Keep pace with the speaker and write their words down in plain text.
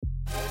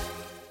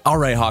All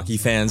right, hockey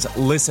fans,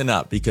 listen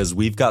up because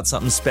we've got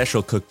something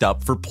special cooked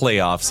up for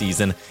playoff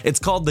season. It's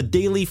called the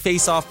Daily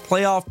Face-Off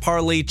Playoff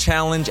Parlay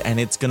Challenge, and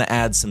it's going to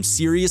add some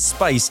serious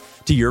spice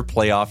to your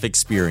playoff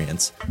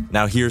experience.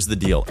 Now, here's the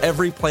deal.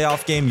 Every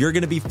playoff game, you're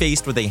going to be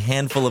faced with a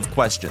handful of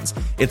questions.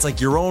 It's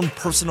like your own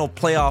personal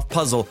playoff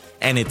puzzle,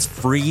 and it's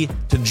free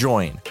to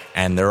join.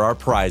 And there are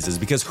prizes,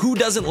 because who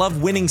doesn't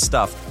love winning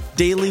stuff?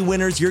 Daily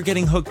winners, you're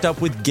getting hooked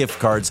up with gift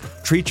cards.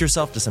 Treat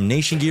yourself to some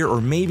Nation gear or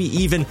maybe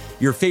even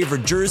your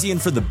favorite jersey.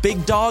 And for the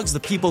big dogs, the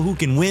people who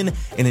can win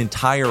an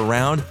entire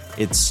round,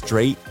 it's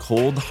straight,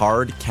 cold,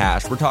 hard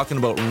cash. We're talking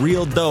about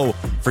real dough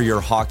for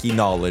your hockey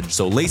knowledge.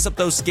 So lace up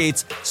those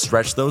skates,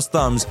 stretch those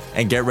thumbs,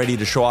 and get ready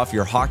to show off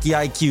your hockey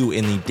IQ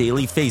in the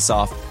Daily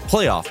Face-Off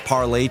Playoff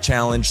Parlay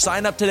Challenge.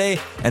 Sign up today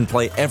and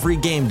play every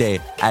game day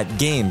at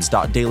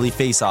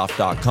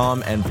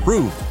games.dailyfaceoff.com and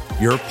prove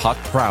your puck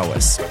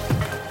prowess.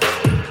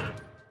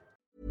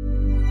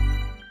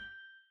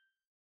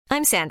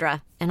 I'm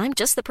Sandra, and I'm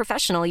just the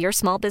professional your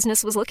small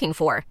business was looking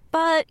for.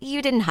 But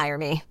you didn't hire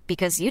me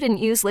because you didn't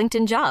use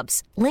LinkedIn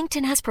Jobs.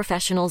 LinkedIn has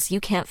professionals you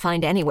can't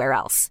find anywhere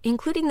else,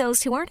 including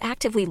those who aren't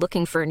actively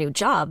looking for a new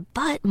job,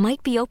 but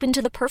might be open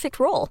to the perfect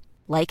role,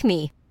 like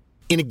me.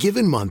 In a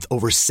given month,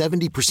 over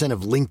 70%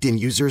 of LinkedIn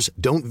users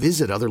don't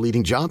visit other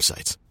leading job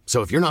sites.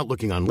 So if you're not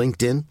looking on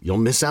LinkedIn, you'll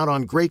miss out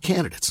on great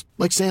candidates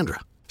like Sandra.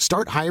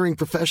 Start hiring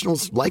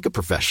professionals like a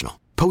professional.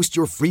 Post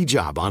your free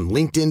job on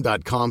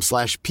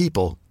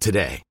linkedin.com/people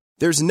today.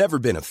 There's never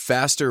been a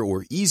faster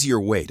or easier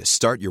way to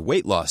start your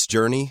weight loss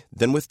journey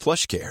than with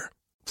PlushCare.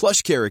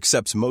 PlushCare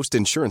accepts most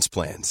insurance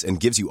plans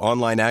and gives you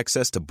online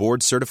access to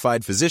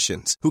board-certified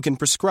physicians who can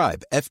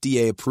prescribe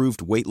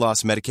FDA-approved weight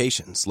loss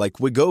medications like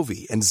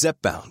Wegovy and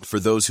Zepbound for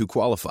those who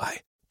qualify.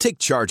 Take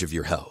charge of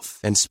your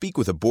health and speak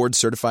with a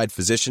board-certified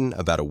physician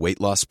about a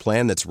weight loss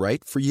plan that's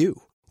right for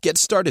you. Get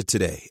started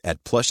today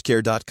at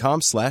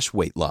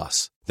plushcare.com/weight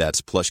loss.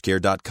 That's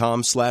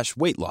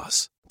plushcare.com/weight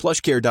loss.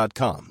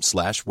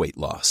 plushcare.com/weight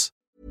loss.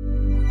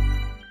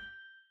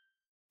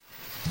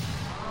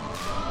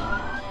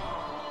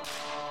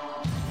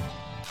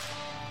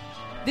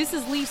 This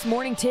is Leafs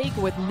Morning Take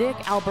with Nick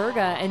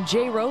Alberga and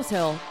Jay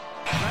Rosehill.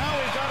 Now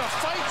we've got a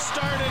fight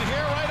started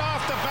here right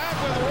off the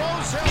bat with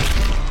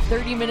Rosehill.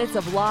 30 minutes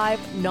of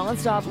live,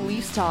 nonstop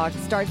Leafs talk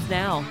starts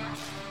now.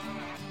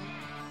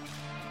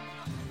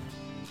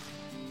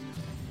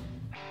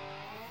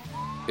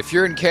 If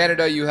you're in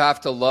Canada, you have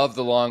to love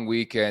the long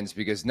weekends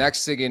because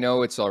next thing you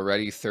know, it's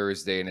already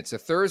Thursday. And it's a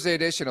Thursday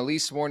edition of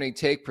Leafs Morning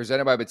Take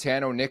presented by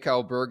Betano, Nick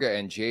Alberga,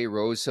 and Jay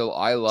Rosehill.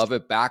 I love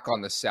it. Back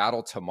on the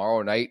saddle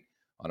tomorrow night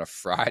on a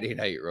Friday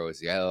night,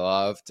 Rosie. I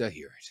love to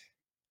hear it.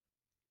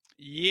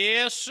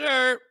 Yes,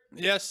 sir.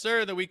 Yes,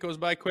 sir. The week goes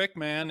by quick,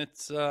 man.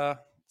 It's all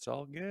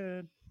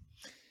good.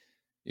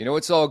 You know,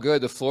 it's all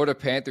good. The Florida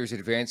Panthers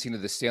advancing to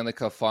the Stanley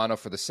Cup Final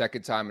for the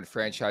second time in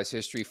franchise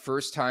history.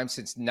 First time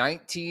since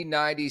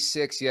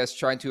 1996. Yes,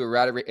 trying to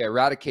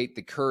eradicate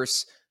the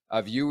curse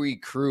of Yuri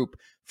Krupp.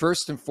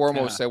 First and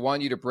foremost, I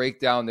want you to break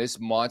down this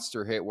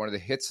monster hit, one of the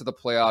hits of the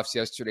playoffs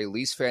yesterday.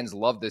 Leafs fans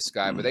love this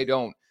guy, but they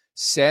don't.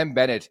 Sam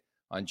Bennett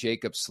on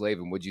Jacob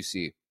Slavin. What'd you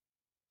see?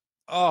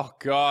 Oh,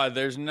 God,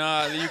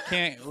 you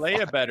can't lay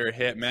a better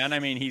hit, man. I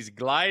mean, he's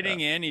gliding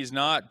in. He's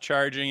not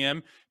charging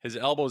him. His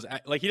elbows,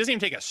 like, he doesn't even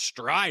take a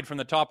stride from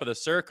the top of the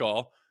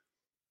circle.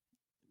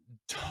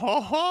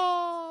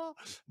 Oh,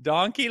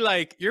 donkey,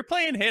 like, you're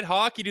playing hit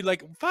hockey, dude.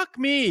 Like, fuck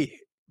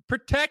me.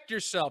 Protect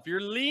yourself.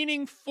 You're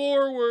leaning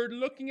forward,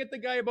 looking at the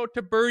guy about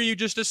to bury you,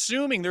 just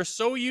assuming. They're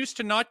so used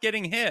to not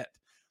getting hit.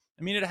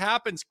 I mean, it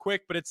happens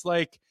quick, but it's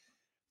like,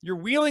 you're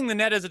wheeling the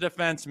net as a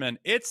defenseman.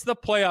 It's the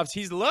playoffs.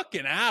 He's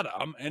looking at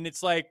him, and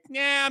it's like,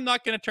 I'm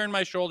not going to turn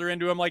my shoulder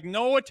into him. Like,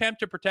 no attempt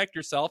to protect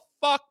yourself.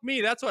 Fuck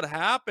me. That's what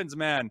happens,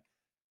 man.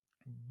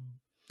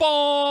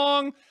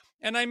 Bong!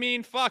 And I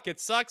mean, fuck, it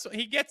sucks.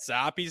 He gets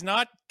up. He's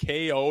not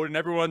KO'd, and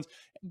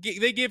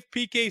they give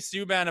PK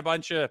Subban a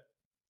bunch of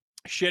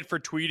shit for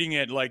tweeting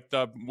it, like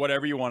the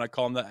whatever you want to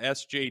call them, the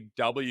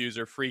SJWs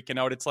are freaking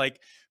out. It's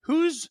like,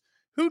 who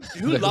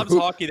loves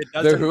hockey that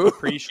doesn't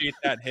appreciate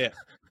that hit?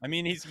 I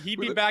mean, he'd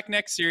be back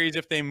next series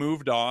if they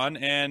moved on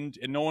and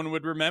no one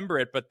would remember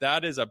it. But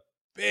that is a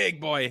big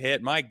boy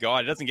hit. My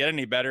God, it doesn't get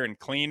any better and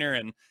cleaner.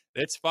 And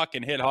it's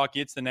fucking hit hockey.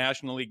 It's the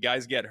National League.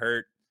 Guys get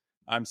hurt.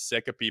 I'm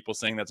sick of people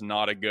saying that's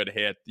not a good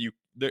hit. You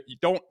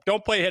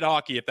don't play hit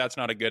hockey if that's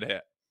not a good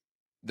hit.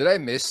 Did I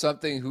miss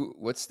something?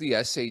 What's the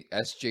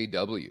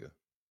SJW?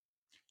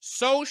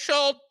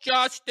 Social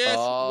Justice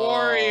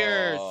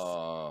Warriors.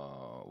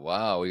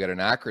 Wow, we got an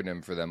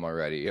acronym for them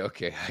already.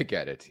 Okay, I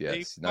get it.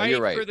 Yes, now you're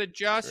right. For the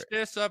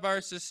justice of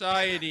our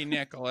society,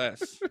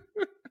 Nicholas.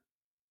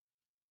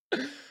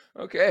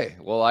 Okay,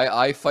 well,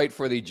 I fight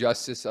for the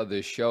justice of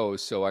this show,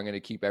 so I'm going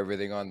to keep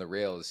everything on the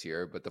rails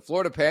here. But the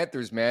Florida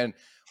Panthers, man,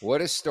 what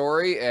a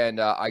story. And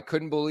I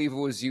couldn't believe it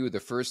was you.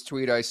 The first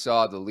tweet I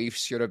saw, the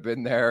Leafs should have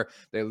been there.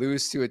 They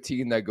lose to a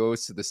team that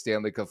goes to the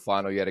Stanley Cup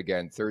Final yet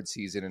again, third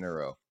season in a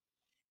row.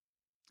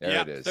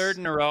 There it is. Third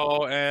in a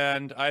row,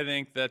 and I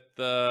think that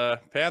the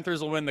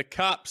Panthers will win the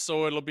Cup,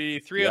 so it'll be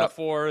 3 out of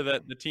 4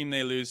 that the team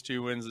they lose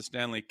to wins the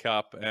Stanley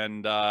Cup,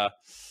 and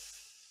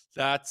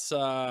that's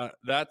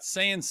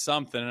saying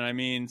something. And I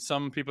mean,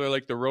 some people are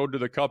like, the road to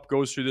the Cup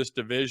goes through this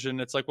division.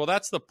 It's like, well,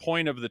 that's the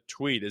point of the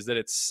tweet, is that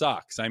it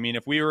sucks. I mean,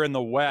 if we were in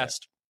the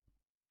West,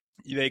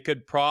 they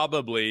could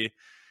probably,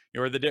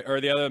 or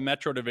the other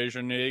Metro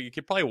division, you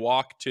could probably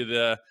walk to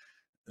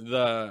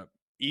the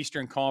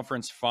Eastern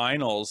Conference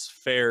Finals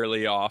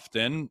fairly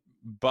often,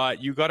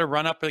 but you got to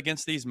run up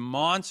against these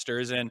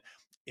monsters. And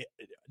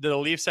do the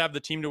Leafs have the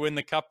team to win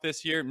the Cup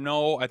this year?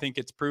 No, I think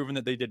it's proven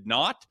that they did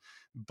not,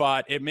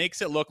 but it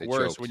makes it look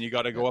worse when you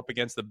got to go up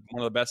against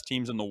one of the best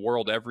teams in the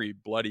world every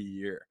bloody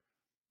year.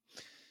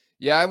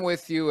 Yeah, I'm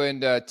with you.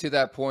 And to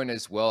that point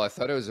as well, I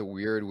thought it was a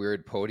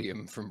weird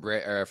podium from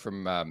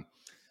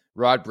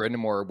Rod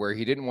Brindamore, where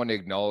he didn't want to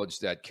acknowledge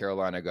that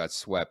Carolina got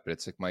swept. But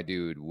it's like, my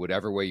dude,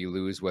 whatever way you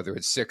lose, whether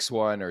it's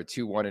 6-1 or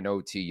 2-1 in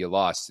OT, you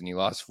lost, and you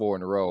lost 4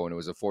 in a row, and it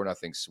was a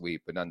 4-0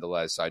 sweep. But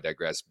nonetheless, I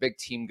digress. Big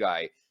team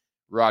guy,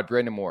 Rod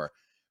Brindamore.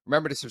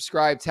 Remember to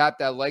subscribe, tap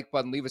that like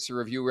button, leave us a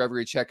review wherever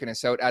you're checking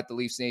us out at the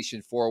Leafs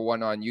Nation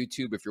 401 on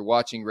YouTube. If you're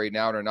watching right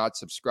now and are not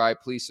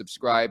subscribed, please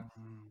subscribe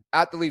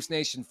at the Leafs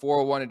Nation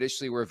 401.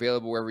 Additionally, we're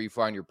available wherever you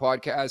find your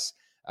podcasts.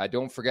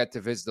 Don't forget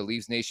to visit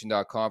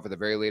theleafsnation.com for the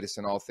very latest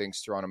on all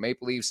things Toronto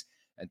Maple Leafs.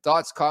 And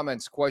thoughts,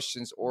 comments,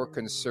 questions, or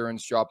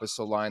concerns, drop us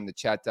a line in the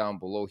chat down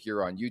below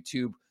here on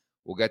YouTube.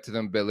 We'll get to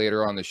them a bit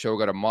later on the show.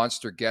 Got a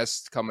monster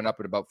guest coming up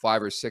in about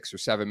 5 or 6 or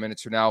 7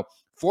 minutes from now.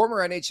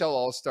 Former NHL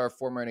All-Star,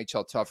 former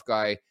NHL tough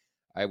guy.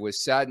 I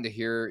was saddened to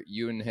hear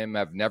you and him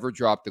have never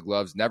dropped the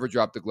gloves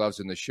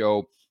in the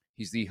show.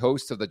 He's the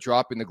host of the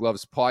Dropping the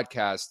Gloves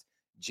podcast.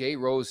 Jay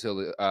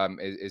Rosehill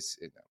is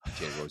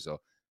Jay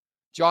Rosehill.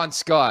 John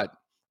Scott.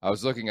 I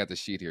was looking at the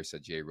sheet here,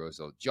 said Jay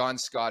Rosehill. John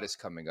Scott is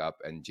coming up,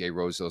 and Jay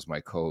Rosehill is my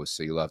co-host,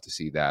 so you'll have to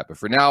see that. But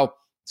for now,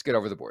 let's get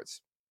over the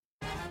boards.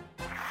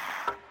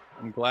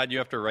 I'm glad you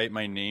have to write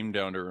my name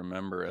down to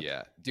remember it.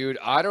 Yeah, dude,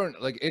 I don't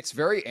it's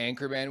very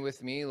Anchorman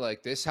with me.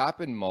 Like, this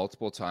happened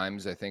multiple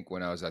times, I think,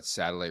 when I was at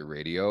satellite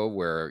radio,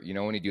 where,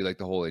 when you do like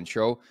the whole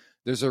intro,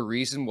 there's a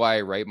reason why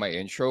I write my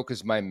intro,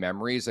 because my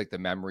memory is like the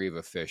memory of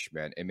a fish,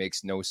 man. It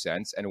makes no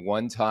sense. And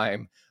one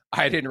time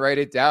I didn't write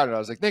it down, and I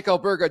was like, Nick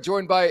Alberga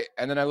joined by,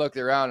 and then I looked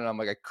around and I'm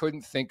like, I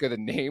couldn't think of the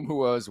name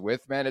who I was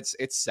with, man. It's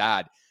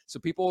sad. So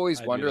people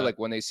always wonder, like,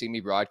 when they see me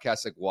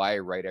broadcast, like, why I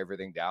write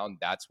everything down.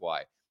 That's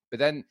why. But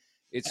then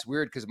it's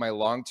weird, because my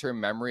long-term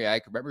memory, I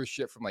can remember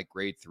shit from like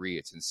grade 3.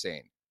 It's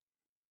insane.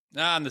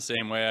 I'm the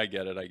same way. I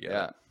get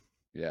it.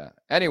 Yeah.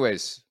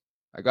 Anyways,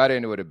 I got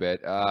into it a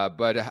bit.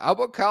 But how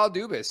about Kyle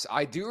Dubas?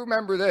 I do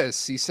remember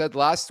this. He said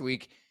last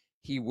week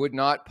he would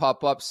not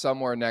pop up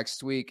somewhere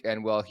next week.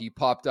 And, well, he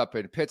popped up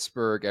in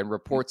Pittsburgh, and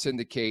reports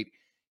indicate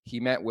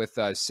he met with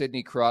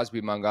Sidney Crosby,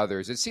 among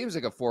others. It seems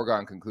like a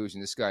foregone conclusion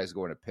this guy is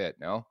going to Pitt,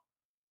 no?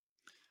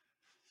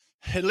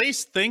 At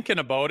least thinking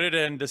about it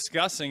and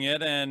discussing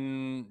it.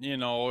 And,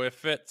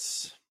 if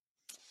it's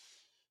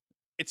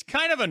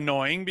kind of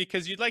annoying,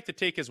 because you'd like to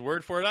take his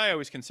word for it. I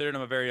always considered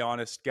him a very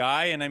honest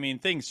guy. And I mean,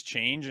 things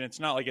change, and it's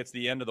not like it's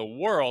the end of the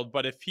world.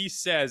 But if he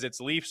says it's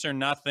Leafs or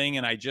nothing,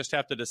 and I just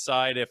have to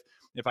decide if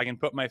I can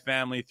put my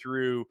family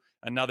through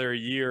another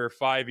year,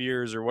 5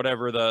 years, or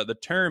whatever the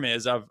term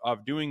is of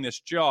doing this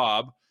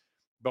job,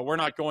 but we're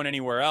not going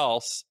anywhere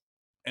else.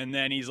 And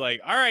then he's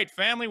like, all right,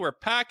 family, we're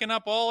packing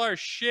up all our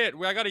shit.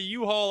 I got a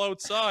U-Haul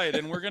outside,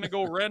 and we're going to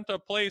go rent a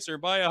place or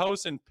buy a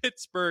house in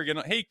Pittsburgh.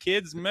 And, hey,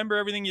 kids, remember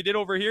everything you did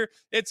over here?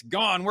 It's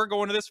gone. We're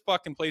going to this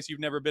fucking place you've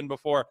never been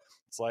before.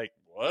 It's like,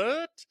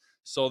 what?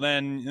 So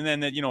then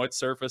it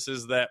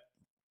surfaces that,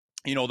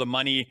 the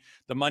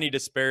money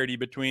disparity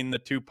between the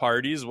two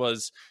parties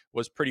was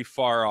pretty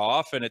far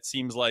off. And it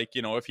seems like,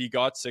 if he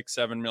got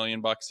 $6-7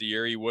 million a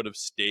year, he would have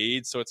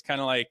stayed. So it's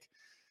kind of like,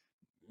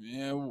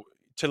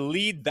 to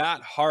lead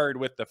that hard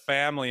with the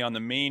family on the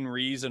main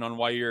reason on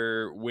why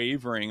you're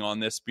wavering on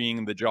this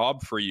being the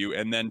job for you,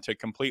 and then to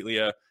completely,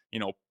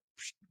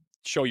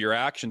 show your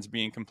actions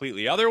being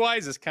completely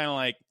otherwise, is kind of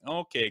like,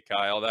 okay,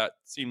 Kyle, that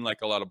seemed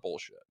like a lot of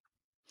bullshit.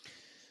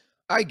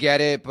 I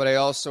get it, but I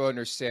also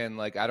understand,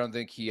 like, I don't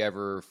think he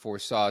ever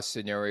foresaw a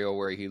scenario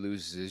where he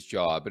loses his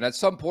job. And at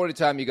some point in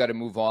time, you got to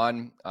move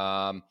on.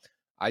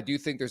 I do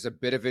think there's a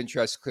bit of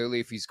interest, clearly,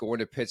 if he's going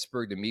to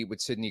Pittsburgh to meet with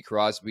Sidney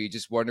Crosby.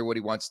 Just wonder what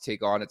he wants to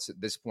take on at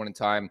this point in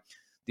time.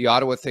 The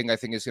Ottawa thing, I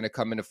think, is going to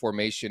come into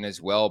formation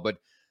as well. But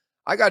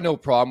I got no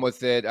problem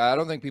with it. I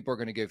don't think people are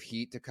going to give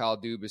heat to Kyle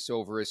Dubas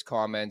over his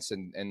comments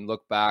and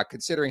look back,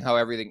 considering how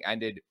everything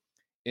ended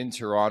in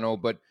Toronto.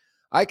 But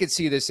I could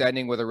see this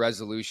ending with a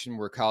resolution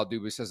where Kyle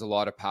Dubas has a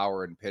lot of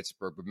power in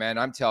Pittsburgh. But, man,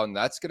 I'm telling you,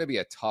 that's going to be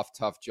a tough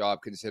job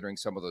considering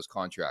some of those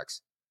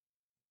contracts.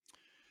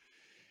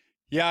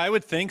 Yeah, I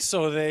would think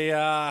so. They,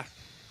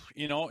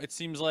 it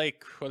seems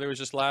like whether it was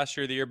just last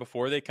year or the year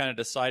before, they kind of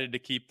decided to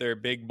keep their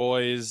big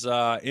boys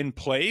in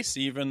place,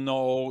 even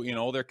though,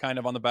 they're kind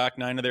of on the back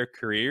nine of their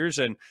careers.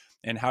 And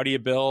how do you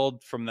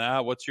build from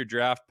that? What's your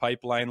draft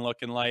pipeline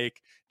looking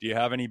like? Do you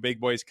have any big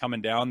boys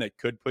coming down that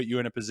could put you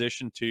in a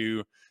position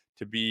to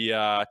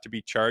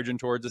be charging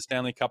towards the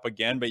Stanley Cup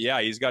again? But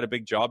yeah, he's got a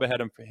big job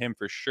ahead of him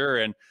for sure.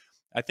 And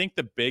I think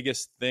the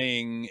biggest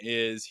thing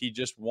is he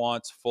just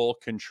wants full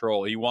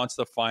control. He wants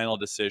the final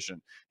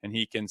decision, and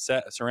he can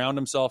surround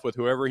himself with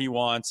whoever he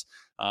wants.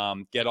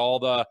 Get all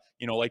the,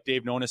 like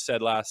Dave Nonis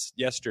said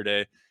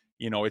yesterday,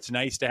 it's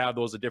nice to have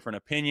those different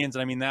opinions.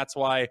 And I mean, that's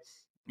why,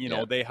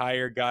 they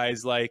hire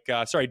guys like,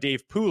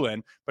 Dave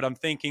Poulin, but I'm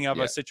thinking of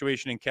a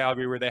situation in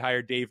Calgary where they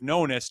hired Dave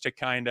Nonis to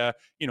kind of,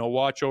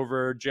 watch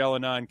over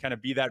Jelena and kind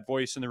of be that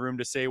voice in the room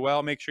to say,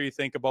 well, make sure you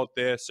think about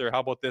this, or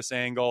how about this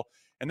angle?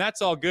 And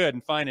that's all good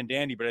and fine and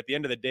dandy. But at the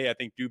end of the day, I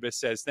think Dubas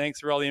says, thanks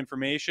for all the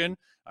information.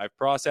 I've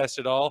processed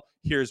it all.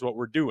 Here's what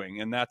we're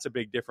doing. And that's a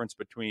big difference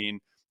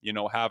between,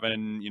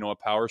 having, a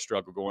power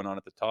struggle going on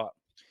at the top.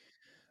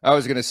 I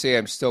was going to say,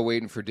 I'm still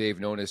waiting for Dave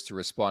Nonis to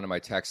respond to my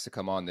text to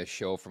come on this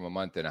show from a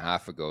month and a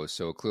half ago.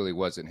 So it clearly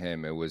wasn't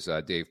him. It was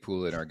Dave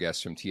Poulin, our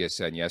guest from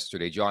TSN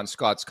yesterday. John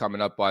Scott's coming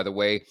up, by the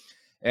way.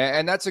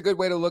 And that's a good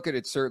way to look at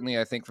it, certainly,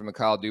 I think, from a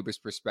Kyle Dubas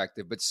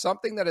perspective. But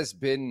something that has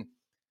been,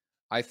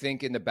 I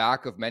think, in the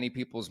back of many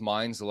people's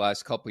minds the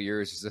last couple of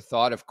years is the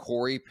thought of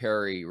Corey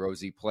Perry,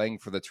 Rosie, playing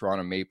for the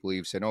Toronto Maple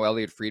Leafs. I know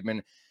Elliot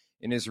Friedman,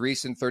 in his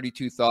recent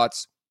 32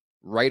 Thoughts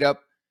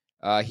write-up,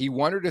 he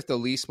wondered if the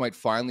Leafs might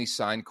finally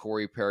sign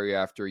Corey Perry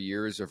after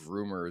years of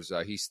rumors.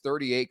 He's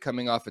 38,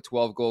 coming off a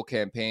 12-goal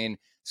campaign.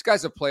 This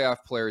guy's a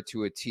playoff player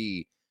to a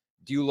T.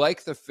 Do you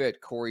like the fit,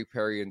 Corey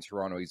Perry in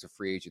Toronto? He's a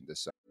free agent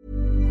this summer.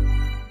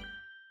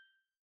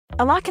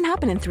 A lot can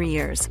happen in 3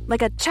 years,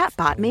 like a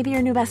chatbot may be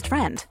your new best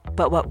friend.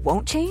 But what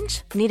won't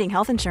change? Needing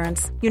health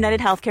insurance. United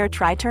Healthcare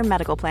Tri-Term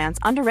Medical Plans,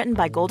 underwritten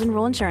by Golden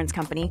Rule Insurance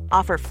Company,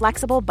 offer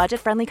flexible,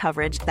 budget-friendly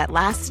coverage that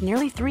lasts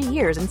nearly 3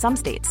 years in some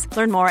states.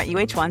 Learn more at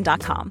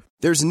uh1.com.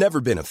 There's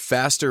never been a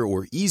faster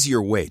or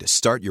easier way to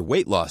start your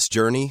weight loss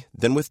journey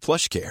than with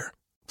PlushCare.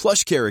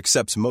 PlushCare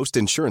accepts most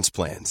insurance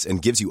plans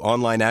and gives you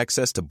online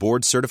access to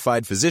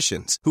board-certified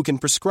physicians who can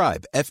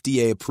prescribe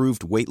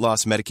FDA-approved weight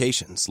loss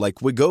medications like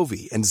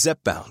Wegovy and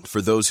Zepbound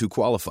for those who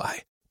qualify.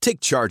 Take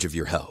charge of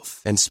your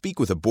health and speak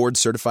with a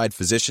board-certified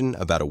physician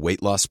about a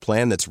weight loss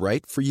plan that's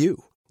right for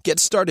you. Get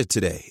started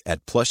today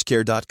at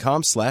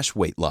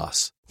plushcare.com/weight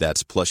loss.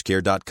 That's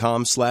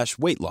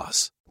plushcare.com/weight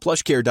loss.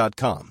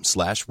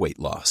 plushcare.com/weight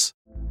loss.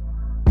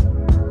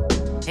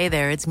 Hey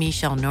there, it's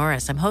Michelle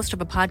Norris. I'm host of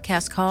a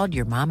podcast called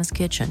Your Mama's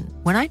Kitchen.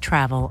 When I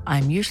travel,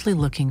 I'm usually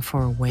looking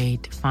for a way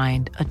to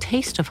find a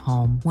taste of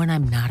home when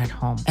I'm not at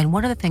home. And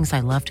one of the things I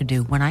love to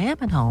do when I am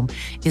at home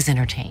is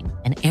entertain.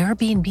 And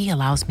Airbnb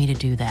allows me to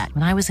do that.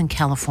 When I was in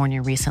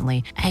California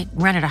recently, I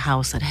rented a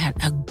house that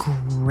had a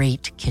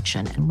great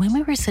kitchen. And when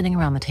we were sitting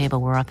around the table,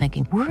 we were all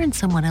thinking, we're in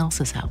someone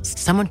else's house.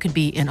 Someone could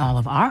be in all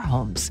of our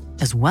homes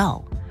as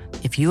well.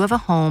 If you have a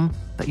home,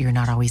 but you're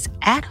not always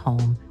at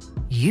home,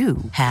 you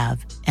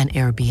have an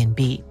Airbnb.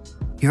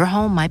 Your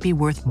home might be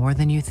worth more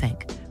than you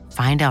think.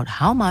 Find out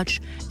how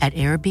much at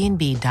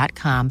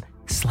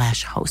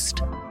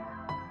airbnb.com/host.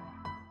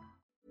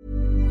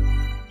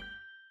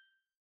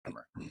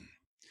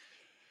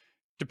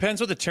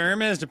 Depends what the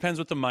term is, depends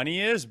what the money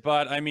is.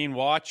 But I mean,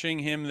 watching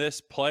him this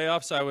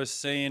playoffs, I was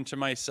saying to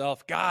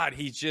myself, God,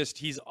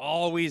 he's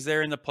always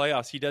there in the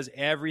playoffs. He does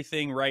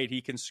everything right. He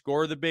can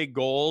score the big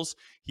goals.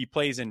 He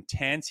plays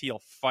intense. He'll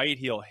fight.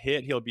 He'll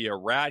hit. He'll be a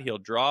rat. He'll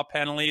draw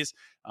penalties.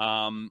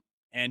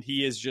 And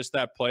he is just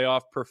that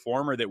playoff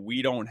performer that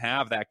we don't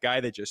have. That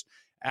guy that just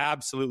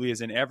absolutely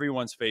is in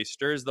everyone's face,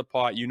 stirs the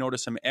pot. You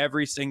notice him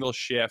every single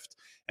shift.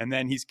 And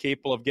then he's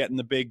capable of getting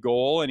the big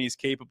goal, and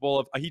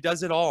he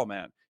does it all,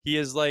 man. He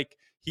is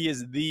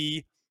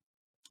the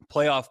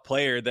playoff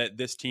player that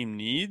this team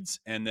needs,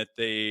 and that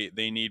they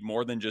need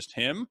more than just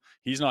him.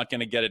 He's not going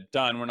to get it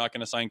done. We're not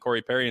going to sign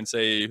Corey Perry and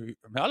say,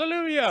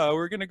 hallelujah,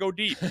 we're going to go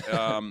deep.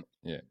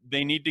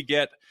 They need to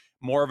get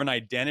more of an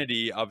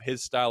identity of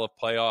his style of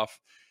playoff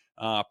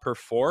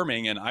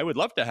performing, and I would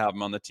love to have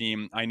him on the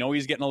team. I know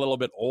he's getting a little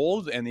bit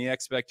old and the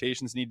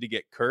expectations need to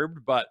get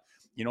curbed, but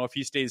if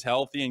he stays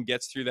healthy and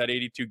gets through that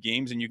 82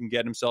 games and you can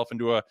get himself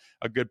into a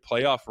good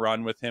playoff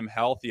run with him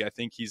healthy, I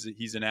think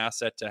he's an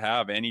asset to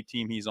have any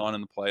team he's on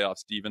in the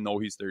playoffs, even though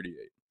he's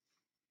 38.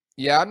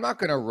 Yeah, I'm not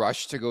going to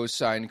rush to go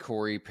sign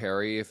Corey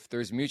Perry. If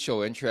there's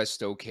mutual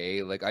interest,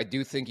 okay. Like, I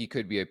do think he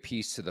could be a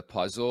piece to the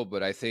puzzle,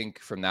 but I think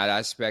from that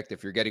aspect,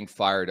 if you're getting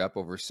fired up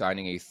over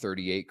signing a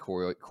 38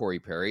 Corey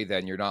Perry,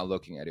 then you're not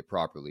looking at it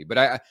properly.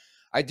 But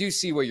I do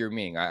see what you're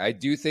meaning. I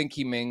do think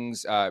he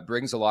brings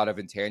a lot of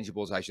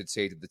intangibles, I should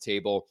say, to the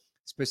table,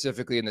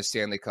 specifically in the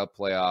Stanley Cup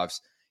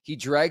playoffs. He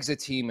drags a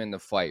team in the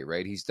fight,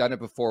 right? He's done it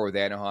before with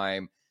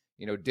Anaheim,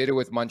 did it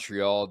with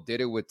Montreal,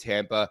 did it with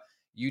Tampa.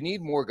 You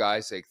need more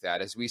guys like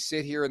that. As we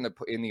sit here in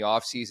the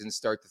offseason,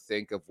 start to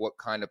think of what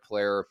kind of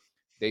player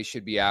they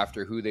should be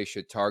after, who they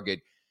should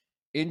target.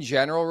 in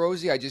general,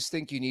 Rosie, I just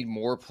think you need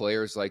more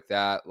players like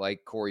that,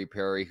 like Corey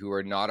Perry, who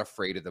are not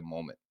afraid of the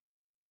moment.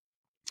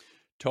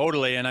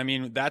 Totally. And I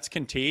mean, that's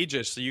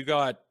contagious. So you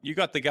got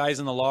the guys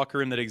in the locker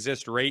room that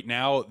exist right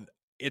now.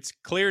 It's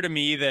clear to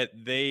me that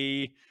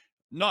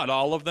not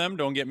all of them,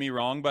 don't get me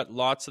wrong, but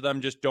lots of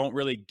them just don't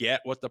really get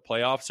what the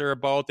playoffs are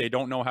about. They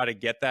don't know how to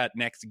get that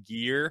next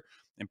gear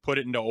and put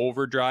it into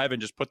overdrive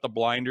and just put the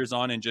blinders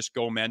on and just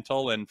go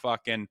mental and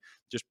fucking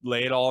just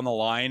lay it all on the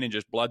line and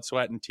just blood,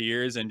 sweat, and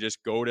tears and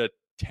just go to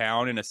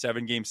town in a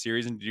 7-game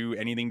series and do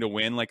anything to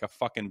win like a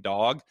fucking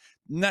dog.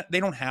 They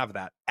don't have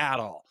that at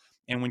all.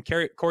 And when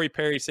Corey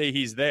Perry say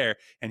he's there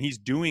and he's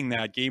doing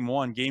that game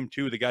 1, game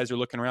 2, the guys are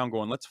looking around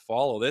going, let's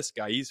follow this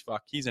guy.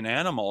 He's an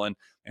animal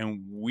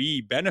and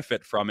we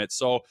benefit from it.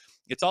 So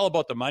it's all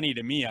about the money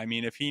to me. I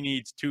mean, if he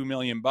needs $2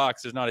 million,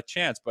 there's not a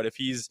chance. But if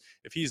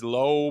he's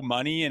low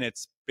money and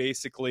it's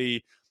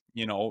basically,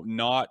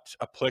 not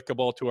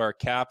applicable to our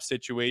cap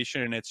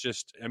situation, and it's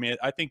just, I mean,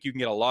 I think you can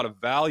get a lot of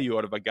value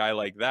out of a guy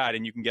like that,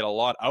 and you can get a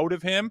lot out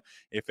of him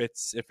if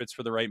it's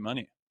for the right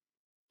money.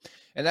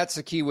 And that's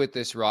the key with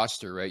this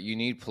roster, right? You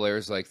need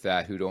players like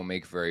that who don't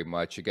make very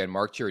much. Again,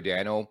 Mark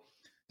Giordano,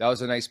 that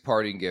was a nice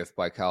parting gift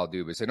by Kyle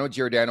Dubas. I know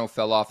Giordano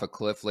fell off a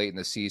cliff late in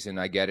the season.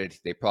 I get it.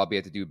 They probably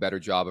had to do a better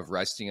job of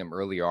resting him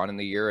early on in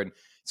the year, and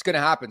it's going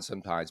to happen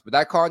sometimes. But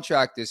that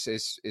contract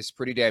is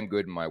pretty damn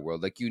good in my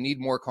world. Like, you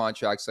need more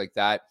contracts like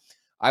that.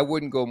 I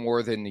wouldn't go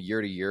more than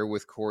year to year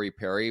with Corey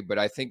Perry, but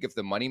I think if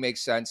the money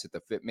makes sense, if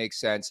the fit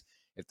makes sense,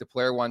 if the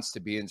player wants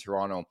to be in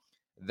Toronto,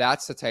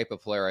 that's the type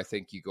of player I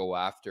think you go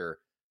after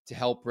to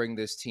help bring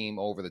this team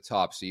over the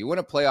top. So you win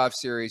a playoff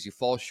series, you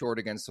fall short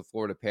against the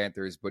Florida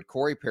Panthers, but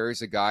Corey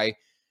Perry's a guy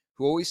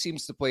who always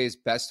seems to play his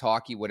best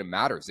hockey when it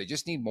matters. They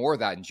just need more of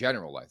that in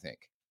general, I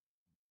think.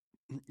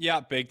 Yeah,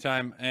 big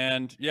time.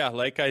 And yeah,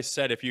 like I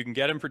said, if you can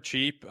get him for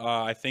cheap,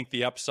 I think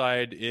the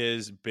upside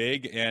is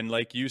big. And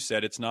like you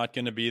said, it's not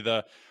going to be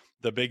the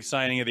big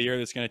signing of the year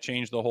that's going to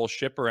change the whole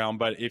ship around.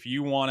 But if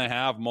you want to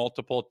have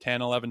multiple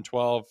 10, 11,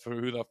 12,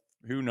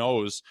 who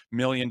knows, $1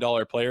 million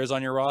players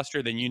on your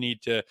roster, then you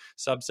need to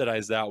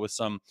subsidize that with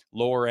some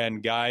lower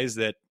end guys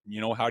that,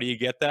 how do you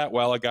get that?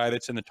 Well, a guy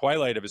that's in the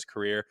twilight of his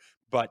career,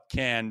 but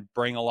can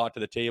bring a lot to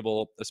the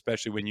table,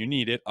 especially when you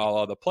need it, a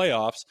la the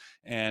playoffs,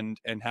 and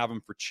have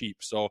him for cheap.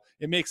 So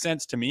it makes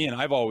sense to me. And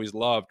I've always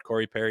loved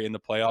Corey Perry in the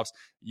playoffs,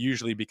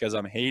 usually because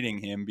I'm hating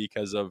him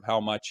because of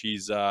how much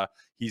he's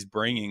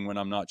bringing when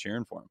I'm not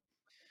cheering for him.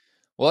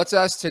 Well, let's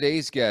ask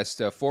today's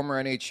guest,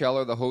 former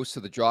NHLer, the host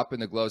of the Drop in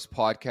the Gloves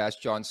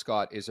podcast. John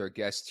Scott is our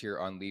guest here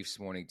on Leafs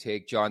Morning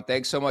Take. John,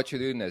 thanks so much for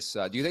doing this.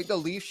 Do you think the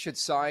Leafs should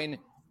sign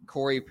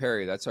Corey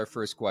Perry? That's our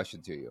first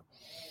question to you.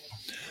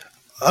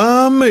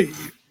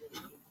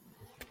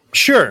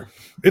 Sure,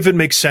 if it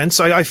makes sense.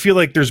 I feel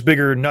like there's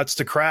bigger nuts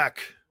to crack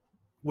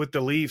with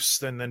the Leafs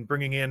than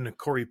bringing in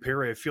Corey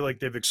Perry. I feel like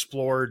they've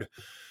explored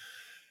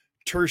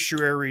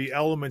tertiary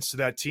elements to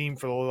that team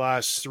for the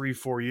last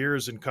 3-4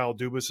 years, and Kyle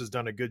Dubas has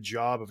done a good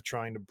job of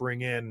trying to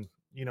bring in,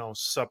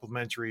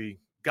 supplementary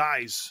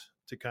guys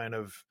to kind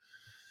of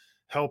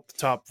help the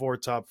top 4,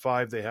 top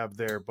 5 they have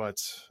there. But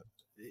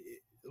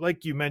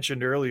like you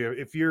mentioned earlier,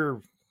 if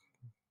you're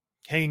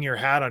hanging your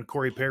hat on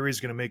Corey Perry is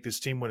going to make this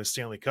team win a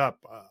Stanley Cup,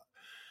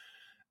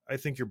 I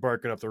think you're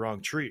barking up the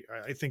wrong tree.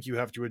 I think you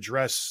have to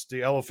address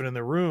the elephant in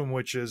the room,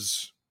 which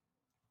is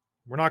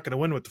we're not going to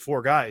win with the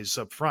 4 guys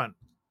up front.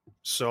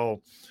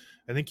 So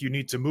I think you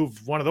need to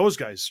move one of those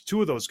guys,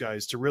 2 of those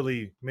guys, to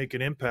really make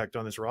an impact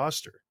on this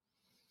roster.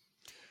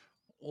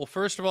 Well,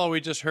 first of all,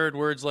 we just heard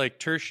words like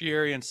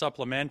tertiary and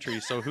supplementary.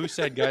 So who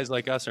said guys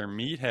like us are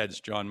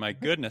meatheads, John? My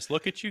goodness,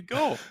 look at you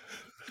go.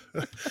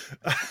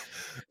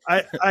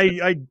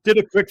 I did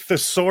a quick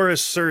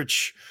thesaurus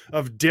search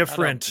of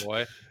different,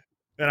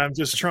 and I'm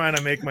just trying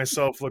to make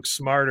myself look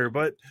smarter,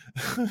 but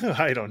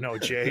I don't know,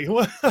 Jay.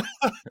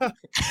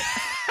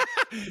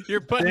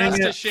 You're putting us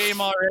to shame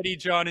already,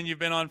 John, and you've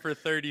been on for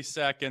 30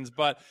 seconds.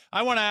 But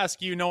I want to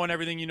ask you, knowing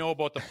everything you know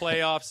about the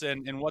playoffs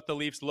and what the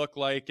Leafs look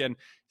like, and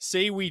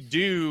say we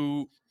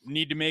do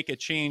need to make a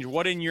change,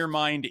 what in your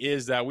mind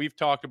is that? We've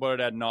talked about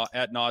it ad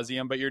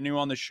nauseum, but you're new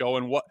on the show,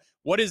 and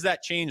what does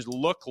that change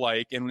look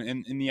like in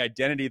the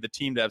identity of the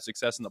team to have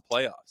success in the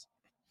playoffs?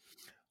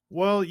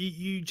 Well,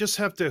 you just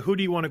have to, who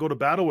do you want to go to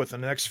battle with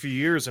in the next few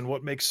years and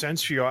what makes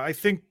sense for you? I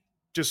think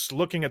just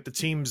looking at the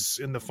teams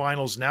in the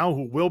finals now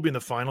who will be in the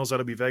finals,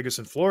 that'll be Vegas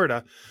and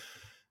Florida.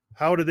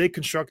 How do they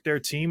construct their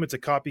team? It's a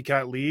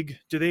copycat league.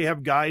 Do they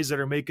have guys that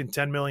are making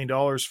 $10 million,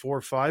 4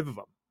 or 5 of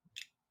them?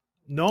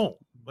 No.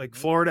 Like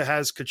Florida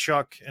has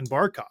Tkachuk and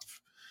Barkov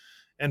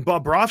and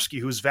Bobrovsky,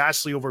 who's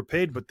vastly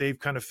overpaid, but they've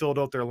kind of filled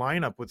out their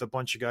lineup with a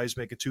bunch of guys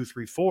making 2,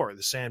 3, 4,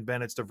 the Sam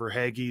Bennett's, the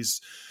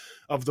Verhaeghes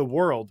of the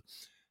world.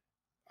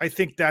 I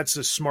think that's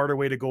a smarter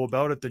way to go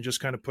about it than just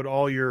kind of put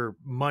all your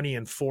money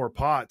in 4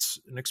 pots,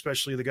 and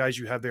especially the guys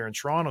you have there in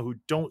Toronto who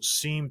don't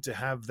seem to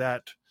have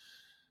that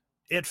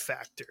it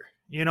factor,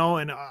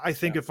 and I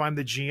think if I'm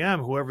the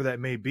GM, whoever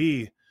that may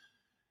be,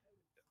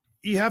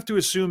 you have to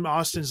assume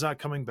Austin's not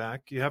coming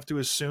back. You have to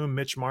assume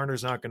Mitch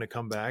Marner's not going to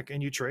come back,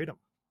 and you trade him.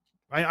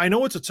 I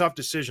know it's a tough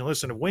decision.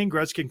 Listen, if Wayne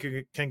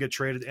Gretzky can get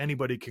traded,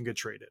 anybody can get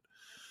traded.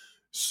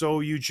 So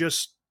you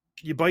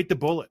bite the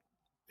bullet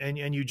and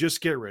you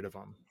just get rid of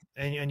him.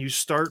 And you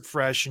start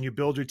fresh and you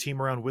build your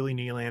team around Willie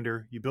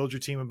Nylander. You build your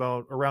team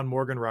around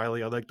Morgan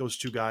Rielly. I like those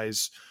two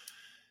guys.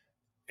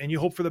 And you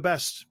hope for the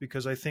best,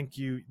 because I think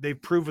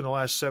they've proven the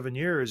last 7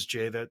 years,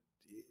 Jay, that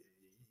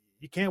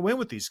you can't win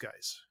with these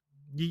guys.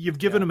 You've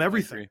given them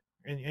everything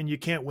and you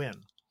can't win.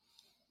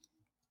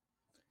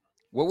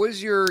 What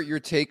was your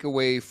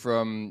takeaway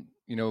from,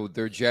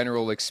 their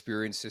general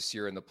experience this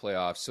year in the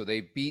playoffs? So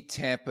they beat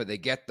Tampa, they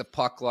get the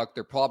puck luck.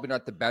 They're probably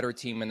not the better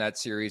team in that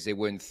series. They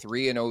win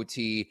 3 in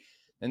OT,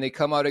 and they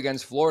come out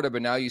against Florida,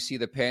 but now you see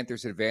the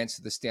Panthers advance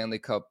to the Stanley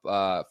Cup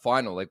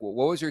final. Like,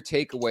 what was your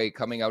takeaway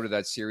coming out of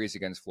that series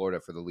against Florida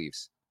for the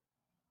Leafs?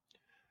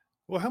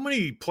 Well, how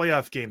many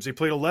playoff games? They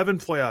played 11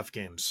 playoff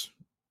games.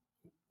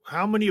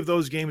 How many of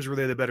those games were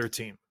they the better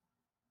team?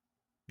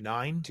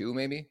 9? 2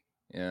 maybe?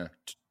 Yeah.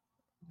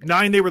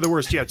 9, they were the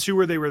worst. Yeah, 2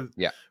 where they were,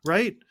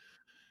 right?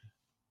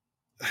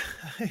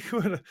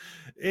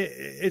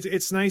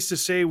 It's nice to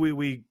say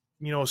we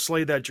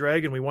slayed that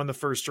dragon. We won the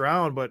first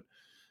round, but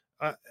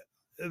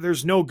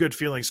there's no good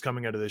feelings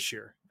coming out of this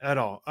year at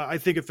all. I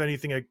think if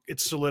anything, it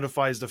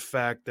solidifies the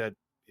fact that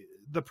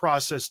the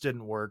process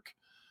didn't work.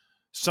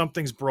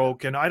 Something's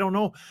broken. I don't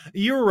know.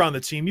 You're around the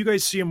team. You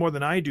guys see them more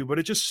than I do, but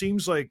it just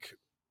seems like,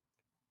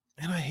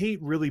 and I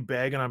hate really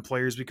bagging on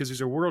players because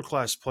these are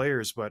world-class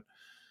players, but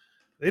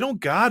they don't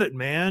got it,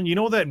 man. You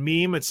know that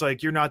meme? It's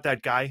like, you're not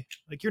that guy.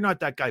 Like, you're not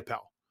that guy,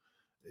 pal.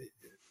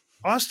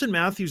 Austin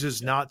Matthews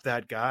is not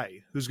that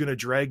guy who's going to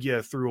drag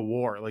you through a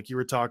war like you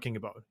were talking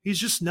about. He's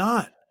just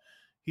not.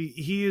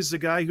 He is the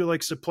guy who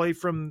likes to play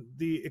from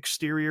the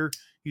exterior.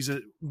 He's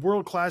a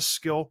world-class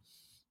skill.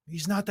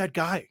 He's not that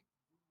guy.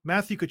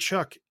 Matthew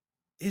Tkachuk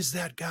is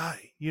that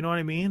guy. You know what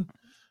I mean?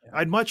 Yeah.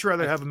 I'd much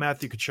rather have a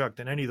Matthew Tkachuk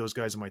than any of those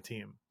guys on my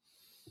team.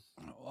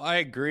 Well, I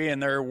agree,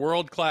 and they're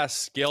world-class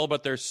skill,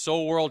 but they're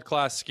so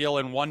world-class skill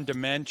in one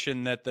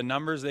dimension that the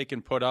numbers they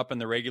can put up in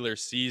the regular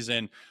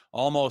season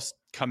almost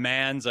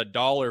commands a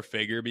dollar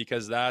figure,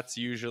 because that's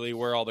usually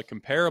where all the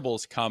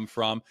comparables come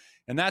from.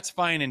 And that's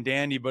fine and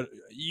dandy, but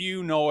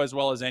as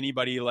well as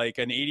anybody, like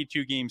an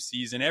 82-game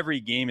season, every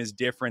game is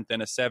different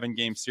than a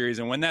 7-game series.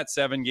 And when that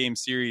 7-game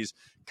series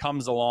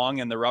comes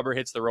along and the rubber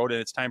hits the road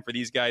and it's time for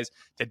these guys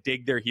to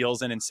dig their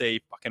heels in and say,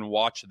 fucking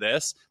watch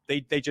this,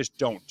 they just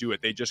don't do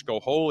it. They just go,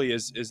 holy,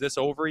 is this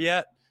over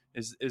yet?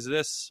 Is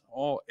this,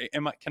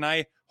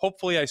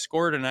 hopefully I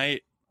score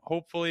tonight.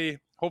 Hopefully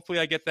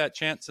I get that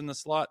chance in the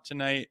slot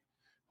tonight.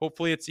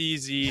 Hopefully it's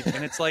easy.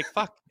 And it's like,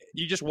 fuck.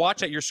 You just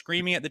watch it. You're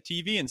screaming at the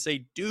TV and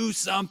say, do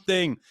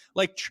something.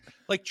 Like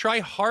try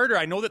harder.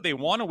 I know that they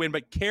want to win,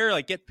 but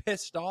get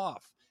pissed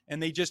off.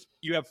 And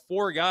you have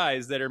 4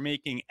 guys that are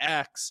making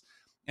X.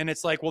 And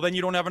it's like, well, then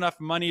you don't have enough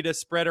money to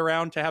spread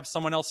around to have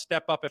someone else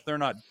step up if they're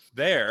not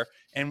there.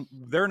 And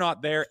they're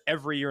not there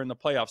every year in the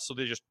playoffs, so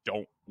they just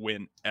don't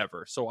win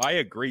ever. So I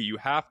agree. You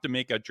have to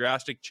make a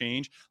drastic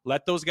change.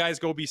 Let those guys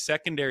go be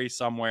secondary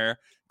somewhere.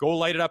 Go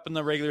light it up in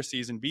the regular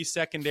season. Be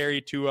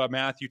secondary to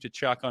Matthew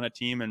Tkachuk on a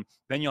team, and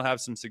then you'll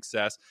have some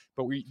success.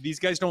 But these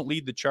guys don't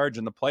lead the charge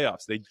in the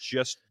playoffs. They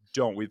just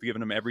don't. We've given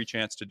them every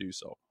chance to do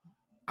so.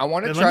 I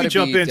want to let me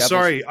jump in.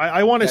 Sorry,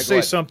 I want to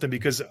say something,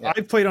 because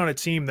I've played on a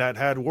team that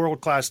had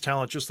world-class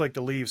talent, just like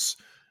the Leafs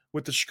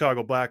with the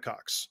Chicago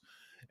Blackhawks.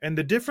 And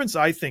the difference,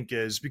 I think,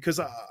 is because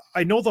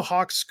I know the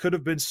Hawks could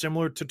have been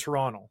similar to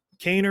Toronto.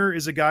 Kaner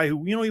is a guy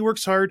who, he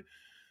works hard,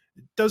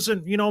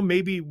 doesn't,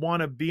 maybe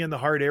want to be in the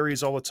hard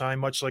areas all the time,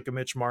 much like a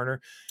Mitch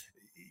Marner.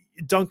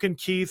 Duncan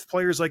Keith,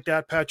 players like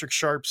that, Patrick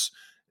Sharps.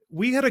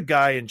 We had a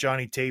guy in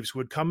Johnny Taves who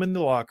would come in the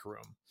locker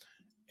room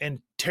and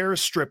tear a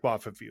strip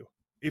off of you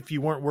if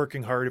you weren't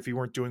working hard, if you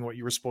weren't doing what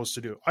you were supposed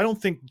to do. I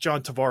don't think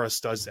John Tavares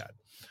does that.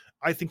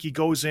 I think he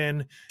goes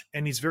in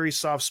and he's very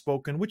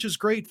soft-spoken, which is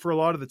great for a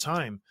lot of the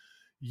time.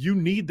 You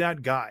need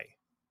that guy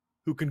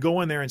who can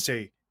go in there and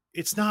say,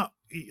 it's not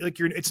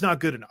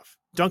good enough.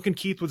 Duncan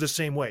Keith was the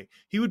same way.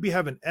 He would be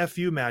having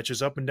FU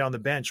matches up and down the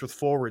bench with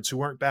forwards who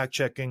weren't back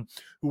checking,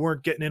 who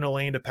weren't getting in a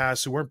lane to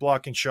pass, who weren't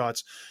blocking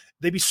shots.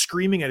 They'd be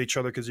screaming at each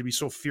other because they'd be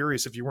so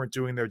furious if you weren't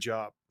doing their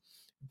job.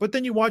 But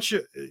then you watch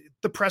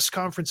the press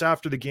conference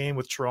after the game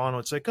with Toronto.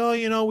 It's like,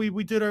 oh,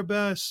 we did our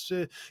best.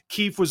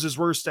 Keefe was his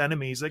worst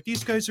enemy. He's like,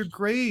 these guys are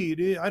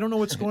great. I don't know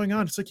what's going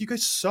on. It's like, you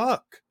guys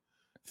suck.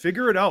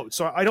 Figure it out.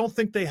 So I don't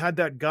think they had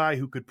that guy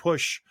who could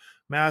push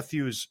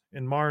Matthews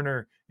and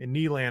Marner and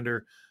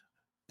Nylander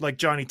like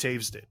Johnny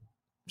Taves did.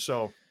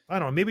 So I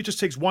don't know. Maybe it just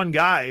takes one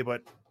guy,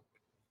 but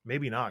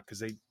maybe not, because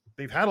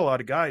they've had a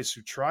lot of guys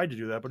who tried to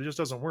do that, but it just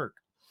doesn't work.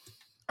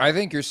 I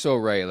think you're so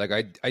right. Like,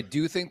 I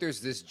do think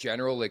there's this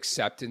general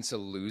acceptance of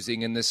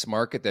losing in this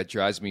market that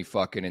drives me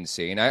fucking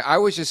insane. I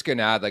was just going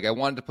to add, I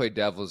wanted to play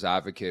devil's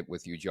advocate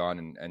with you,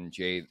 John and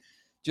Jay.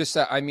 Just,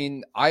 I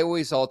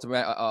always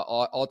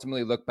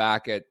ultimately look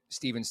back at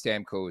Steven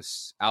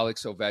Stamkos,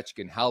 Alex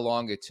Ovechkin, how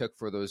long it took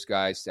for those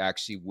guys to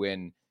actually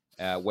win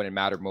when it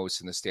mattered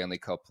most in the Stanley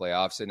Cup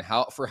playoffs. And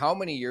for how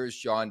many years,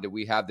 John, do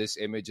we have this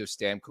image of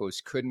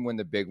Stamkos couldn't win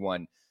the big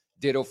one,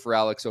 Ditto for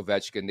Alex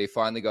Ovechkin. They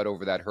finally got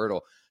over that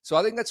hurdle. So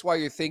I think that's why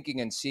you're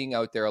thinking and seeing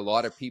out there a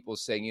lot of people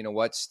saying, you know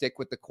what, stick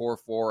with the core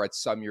four. At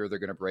some year, they're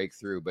going to break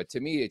through. But to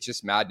me, it's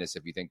just madness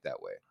if you think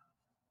that way.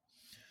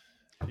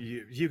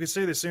 You could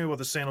say the same about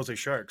the San Jose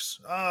Sharks.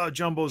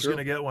 Jumbo's True.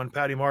 going to get one.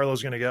 Patty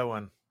Marleau's going to get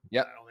one.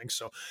 Yeah, I don't think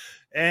so.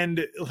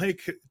 And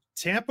like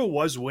Tampa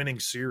was winning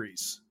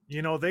series.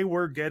 You know, they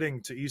were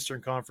getting to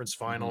Eastern Conference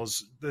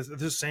Finals.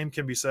 The same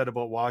can be said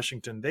about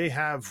Washington. They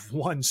have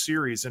won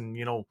series and,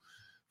 you know,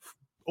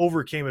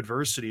 overcame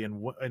adversity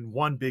and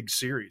won big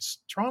series.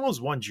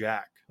 Toronto's won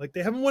jack. Like,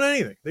 they haven't won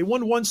anything. They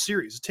won one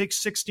series. It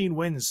takes 16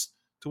 wins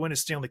to win a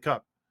Stanley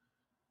Cup.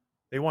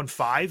 They won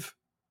 5.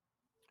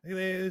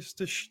 They're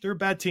a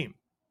bad team.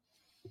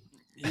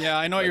 Yeah,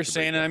 I know what you're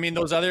saying. And I mean,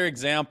 those other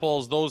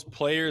examples, those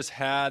players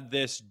had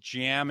this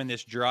jam and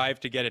this drive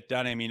to get it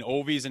done. I mean,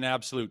 Ovi's an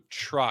absolute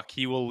truck.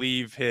 He will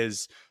leave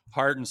his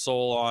heart and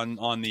soul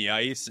on the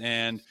ice.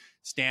 And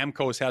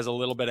Stamkos has a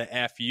little bit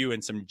of FU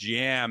and some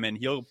jam, and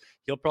he'll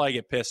probably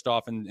get pissed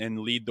off and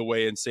lead the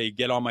way and say,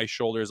 get on my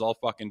shoulders, I'll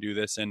fucking do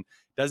this. And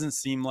doesn't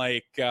seem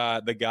like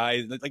the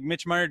guy, like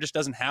Mitch Marner just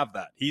doesn't have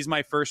that. He's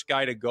my first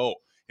guy to go.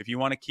 If you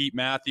want to keep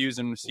Matthews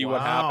and see what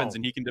happens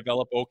and he can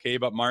develop okay,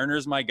 but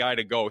Marner's my guy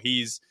to go.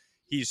 He's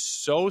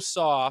so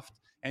soft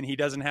and he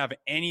doesn't have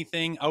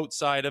anything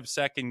outside of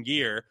second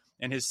gear,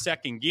 and his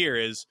second gear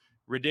is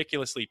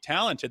ridiculously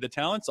talented. The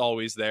talent's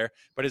always there,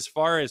 but as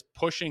far as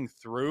pushing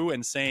through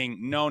and saying,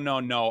 no,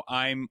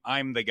 I'm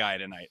the guy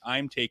tonight,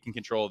 I'm taking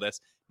control of this,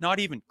 not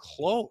even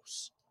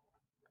close.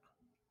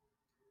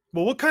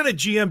 Well, what kind of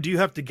GM do you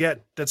have to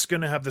get that's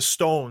going to have the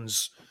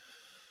stones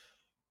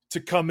to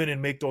come in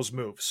and make those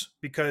moves?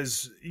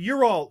 Because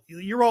you're all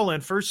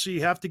in first, so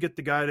you have to get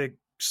the guy to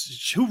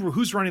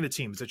who's running the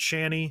team. Is it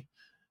Shanny?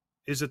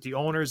 Is it the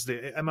owners,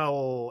 the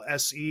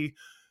MLSE,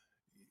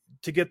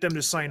 to get them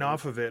to sign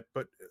off of it?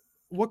 But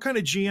what kind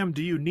of GM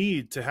do you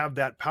need to have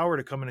that power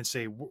to come in and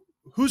say,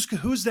 who's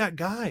that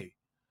guy,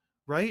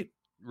 right?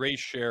 Ray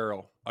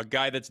Sherrill, a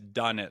guy that's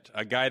done it,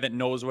 a guy that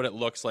knows what it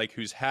looks like,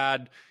 who's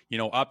had,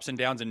 ups and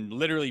downs and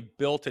literally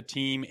built a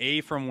team,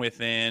 from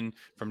within,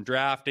 from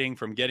drafting,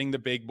 from getting the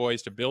big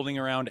boys to building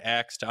around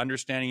X, to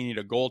understanding you need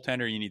a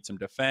goaltender, you need some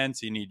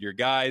defense, you need your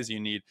guys, you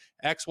need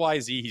X, Y,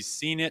 Z. He's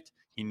seen it.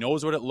 He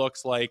knows what it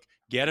looks like.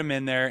 Get him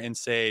in there and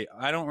say,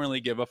 I don't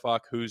really give a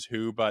fuck who's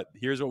who, but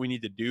here's what we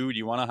need to do. Do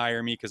you want to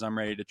hire me? Because I'm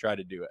ready to try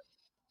to do it.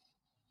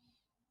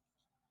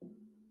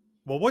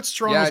 Well, what's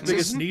Toronto's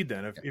biggest need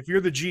then? If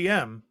you're the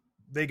GM,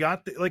 they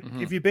got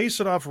if you base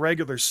it off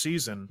regular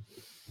season,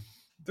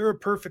 they're a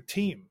perfect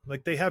team.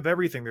 Like, they have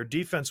everything. Their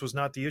defense was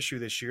not the issue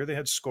this year. They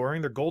had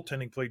scoring. Their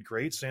goaltending played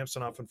great.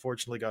 Samsonov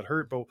unfortunately got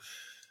hurt. But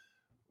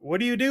what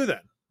do you do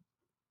then?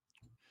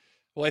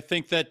 Well, I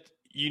think that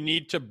you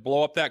need to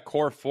blow up that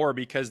core four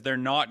because they're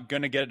not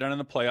going to get it done in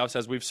the playoffs,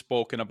 as we've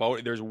spoken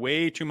about. There's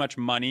way too much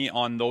money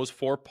on those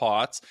 4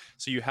 pots.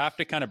 So you have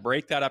to kind of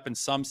break that up in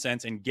some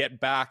sense and get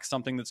back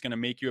something that's going to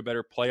make you a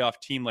better playoff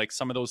team, like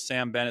some of those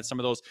Sam Bennett,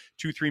 some of those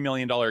 $2-3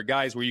 million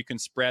guys, where you can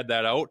spread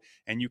that out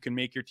and you can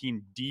make your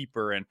team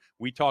deeper. And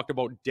we talked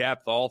about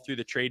depth all through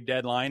the trade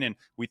deadline, and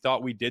we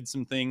thought we did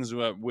some things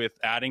with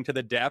adding to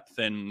the depth,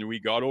 and we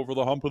got over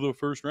the hump of the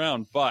first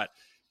round. But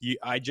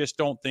I just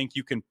don't think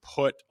you can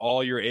put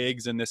all your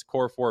eggs in this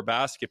core 4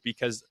 basket,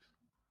 because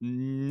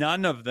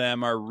none of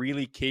them are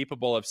really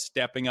capable of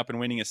stepping up and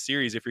winning a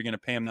series if you're going to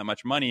pay them that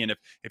much money. And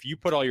if you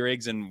put all your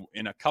eggs in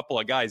a couple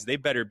of guys, they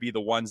better be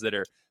the ones that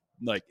are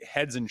like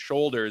heads and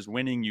shoulders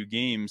winning you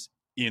games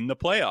in the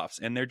playoffs,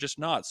 and they're just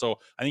not. So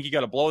I think you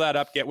got to blow that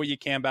up, get what you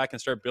can back,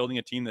 and start building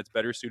a team that's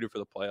better suited for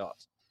the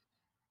playoffs.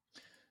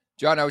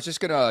 John, I was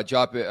just going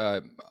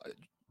to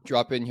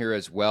drop in here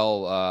as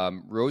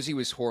well. Rosie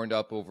was horned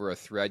up over a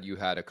thread you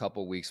had a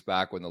couple weeks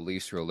back when the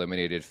Leafs were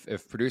eliminated.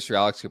 If producer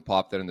Alex could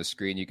pop that on the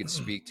screen, you can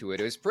speak to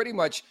it. It was pretty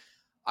much,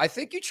 I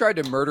think you tried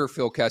to murder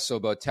Phil Kessel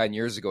about 10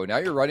 years ago. Now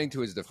you're running to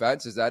his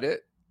defense. Is that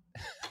it?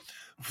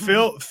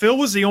 Phil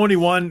was the only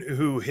one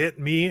who hit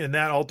me in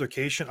that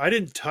altercation. I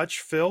didn't touch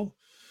Phil,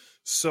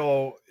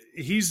 so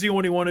he's the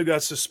only one who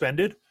got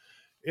suspended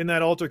in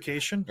that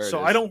altercation.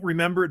 So I don't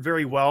remember it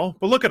very well.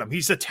 But look at him.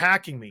 He's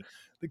attacking me.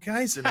 The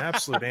guy's an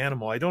absolute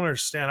animal. I don't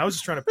understand. I was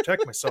just trying to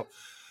protect myself.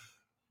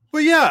 But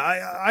yeah,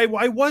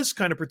 I was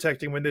kind of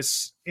protecting him in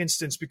this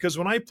instance, because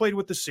when I played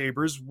with the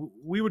Sabres,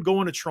 we would go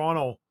into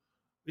Toronto.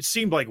 It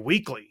seemed like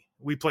weekly.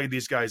 We played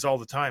these guys all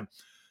the time.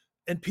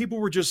 And people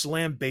were just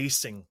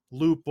lambasting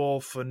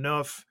Lupul,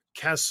 Phaneuf,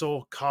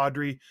 Kessel,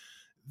 Kadri.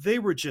 They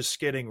were just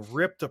getting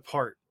ripped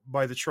apart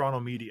by the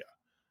Toronto media.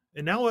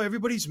 And now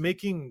everybody's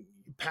making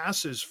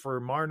passes for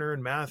Marner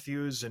and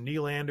Matthews and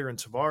Nylander and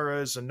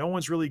Tavares, and no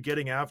one's really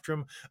getting after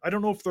him. I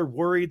don't know if they're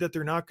worried that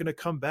they're not going to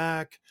come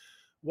back.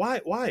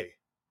 Why?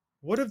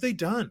 What have they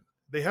done?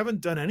 They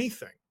haven't done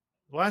anything.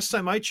 Last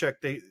time I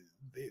checked,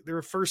 they're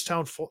a first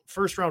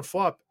round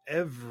flop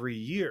every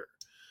year.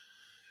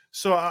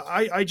 So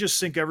I just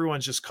think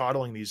everyone's just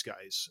coddling these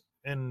guys,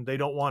 and they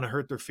don't want to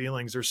hurt their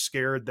feelings. They're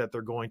scared that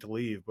they're going to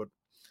leave, but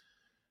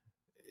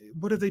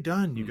what have they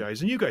done, you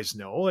guys? And you guys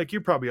know, like,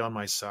 you're probably on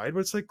my side, but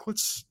it's like,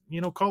 let's,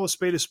 call a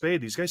spade a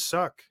spade. These guys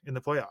suck in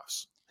the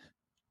playoffs.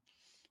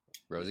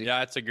 Rosie?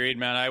 Yeah, it's agreed,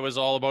 man. I was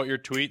all about your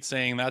tweet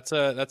saying that's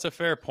a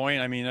fair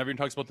point. I mean, everyone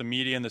talks about the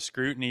media and the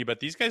scrutiny,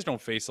 but these guys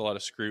don't face a lot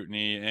of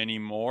scrutiny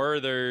anymore.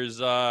 There's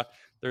a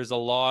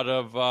lot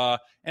of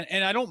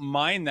and I don't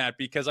mind that,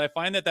 because I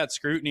find that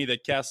scrutiny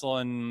that Kessel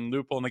and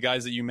Lupul and the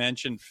guys that you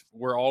mentioned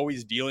were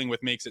always dealing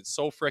with makes it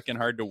so freaking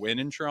hard to win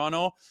in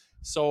Toronto.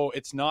 So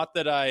it's not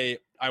that I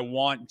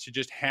want to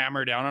just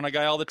hammer down on a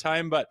guy all the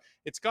time, but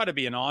it's got to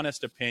be an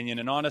honest opinion,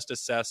 an honest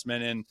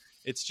assessment. And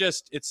it's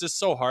just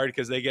so hard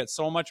because they get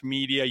so much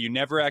media. You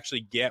never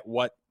actually get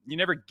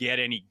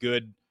any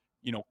good,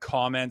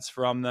 comments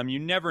from them. You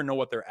never know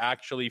what they're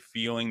actually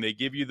feeling. They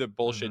give you the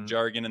bullshit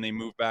jargon and they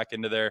move back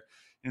into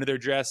their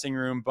dressing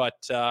room. But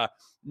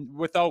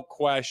without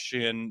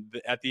question,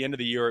 at the end of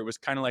the year, it was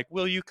kind of like,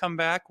 will you come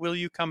back? Will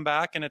you come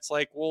back? And it's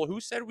like, well, who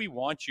said we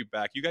want you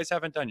back? You guys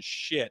haven't done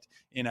shit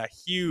in a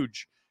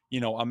huge,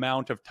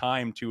 amount of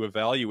time to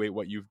evaluate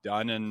what you've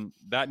done. And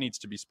that needs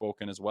to be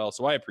spoken as well.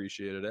 So I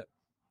appreciated it.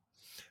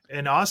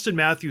 And Austin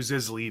Matthews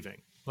is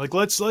leaving. Like,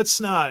 let's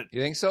not.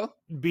 You think so?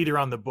 Beat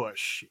around the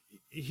bush.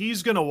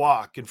 He's going to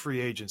walk in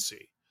free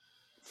agency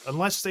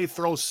unless they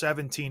throw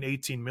 17,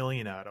 18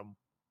 million at him,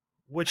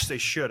 which they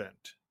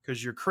shouldn't,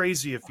 because you're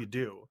crazy if you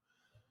do.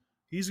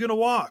 He's going to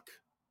walk.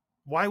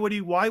 Why would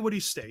he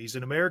stay? He's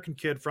an American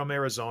kid from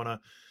Arizona.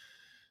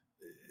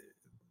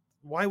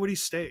 Why would he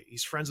stay?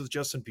 He's friends with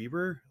Justin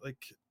Bieber. Like,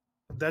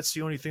 that's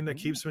the only thing that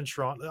keeps him in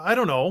Toronto. I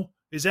don't know.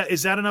 Is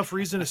that enough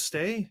reason to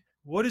stay?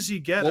 What does he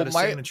get out of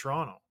staying in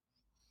Toronto?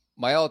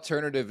 My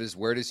alternative is,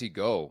 where does he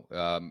go?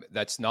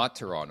 That's not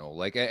Toronto.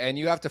 Like, and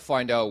you have to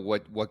find out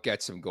what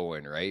gets him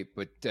going, right?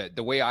 But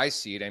the way I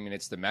see it, I mean,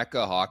 it's the Mecca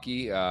of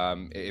hockey.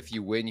 If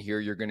you win here,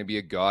 you're going to be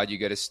a god. You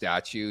get a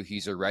statue.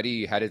 He's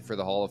already headed for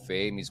the Hall of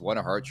Fame. He's won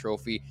a Hart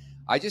Trophy.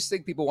 I just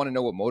think people want to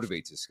know what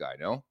motivates this guy.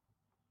 No,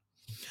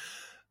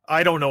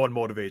 I don't know what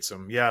motivates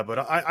him. Yeah, but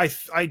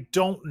I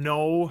don't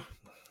know.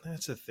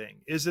 That's the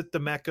thing. Is it the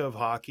Mecca of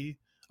hockey?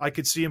 I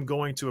could see him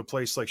going to a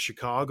place like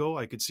Chicago.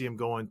 I could see him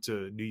going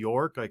to New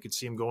York. I could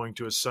see him going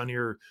to a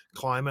sunnier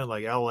climate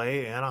like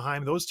LA,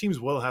 Anaheim. Those teams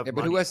will have money.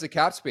 But who has the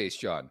cap space,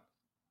 John?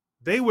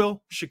 They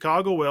will.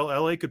 Chicago will.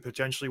 LA could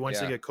potentially,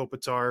 once they get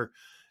Kopitar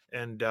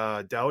and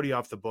Doughty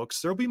off the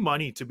books, there'll be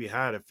money to be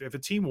had. If a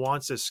team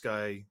wants this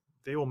guy,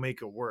 they will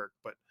make it work.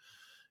 But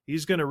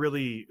he's going to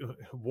really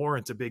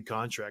warrant a big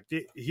contract.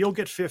 He'll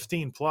get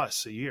 15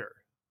 plus a year.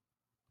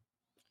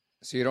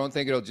 So you don't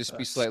think it'll just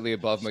be slightly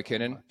above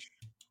McKinnon?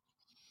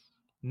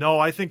 No,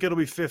 I think it'll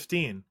be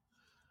 15.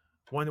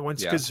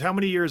 Because how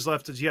many years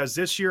left he has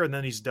this year, and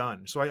then he's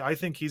done. So I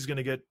think he's going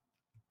to get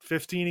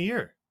 15 a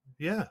year.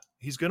 Yeah,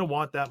 he's going to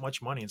want that much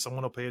money, and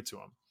someone will pay it to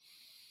him.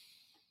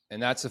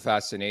 And that's a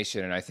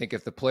fascination. And I think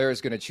if the player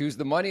is going to choose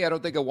the money, I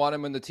don't think I want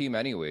him in the team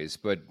anyways.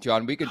 But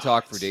John, we can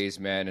talk for days,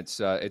 man.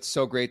 It's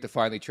so great to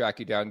finally track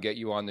you down, get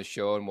you on the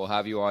show, and we'll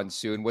have you on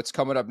soon. What's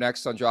coming up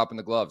next on Dropping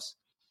the Gloves?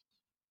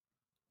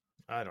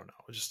 I don't know.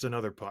 Just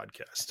another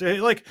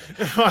podcast. Like,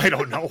 I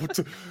don't know.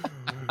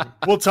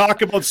 We'll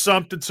talk about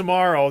something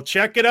tomorrow.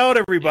 Check it out,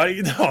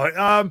 everybody.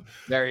 No,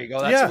 there you go.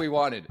 That's what we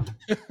wanted.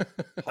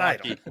 I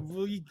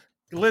don't.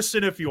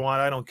 Listen if you want.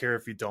 I don't care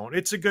if you don't.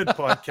 It's a good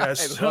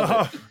podcast.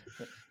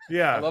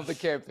 Yeah. I love the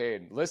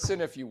campaign.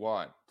 Listen if you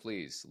want.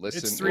 Please listen.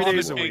 It's 3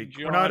 days a week.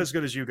 John. We're not as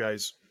good as you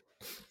guys.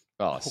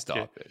 Oh,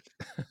 stop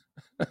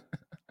it.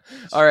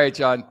 All right,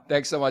 John.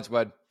 Thanks so much,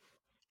 bud.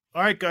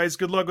 All right, guys.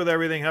 Good luck with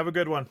everything. Have a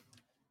good one.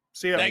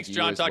 See ya. Thanks,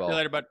 John. Talk to you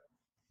later, bud.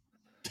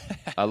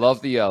 I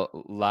love the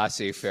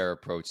laissez-faire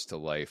approach to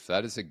life.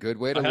 That is a good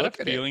way to look at it. I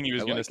had a feeling he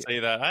was going to say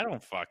that. I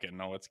don't fucking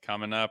know what's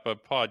coming up. A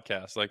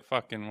podcast, like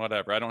fucking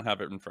whatever. I don't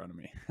have it in front of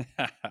me.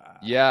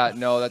 Yeah,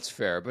 no, that's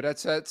fair. But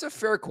it's a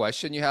fair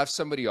question. You have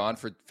somebody on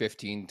for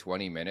 15,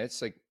 20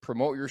 minutes. Like,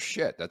 promote your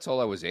shit. That's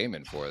all I was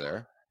aiming for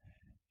there.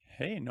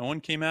 Hey, no one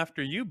came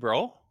after you,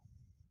 bro.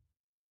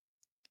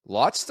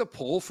 Lots to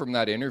pull from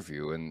that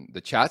interview, and the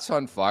chat's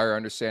on fire,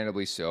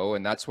 understandably so,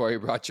 and that's why we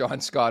brought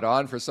John Scott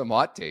on for some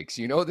hot takes.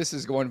 You know this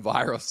is going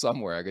viral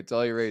somewhere, I can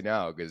tell you right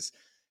now, because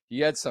he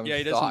had some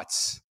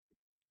thoughts.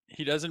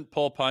 He doesn't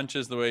pull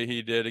punches the way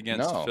he did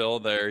against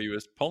Phil there. He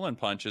was pulling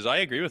punches. I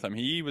agree with him.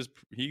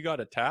 He got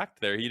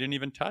attacked there. He didn't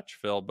even touch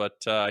Phil,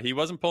 but he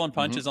wasn't pulling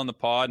punches on the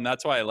pod, and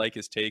that's why I like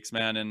his takes,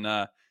 man, and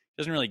he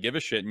doesn't really give a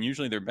shit, and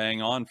usually they're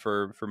bang on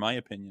for my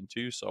opinion,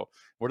 too. So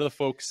what are the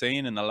folks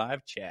saying in the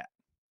live chat?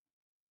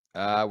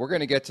 We're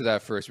going to get to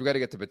that first. We got to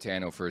get to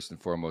Betano first and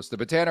foremost. The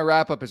Betano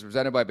wrap-up is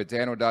presented by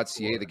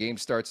Betano.ca. The game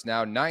starts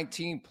now.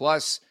 19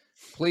 plus.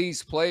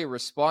 Please play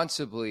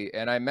responsibly.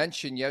 And I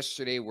mentioned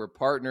yesterday we're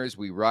partners.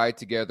 We ride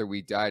together.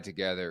 We die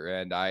together.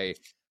 And I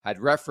had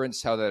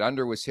referenced how that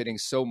under was hitting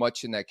so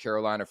much in that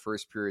Carolina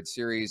first period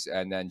series.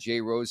 And then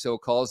Jay Rosehill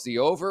calls the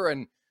over,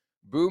 and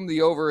boom,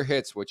 the over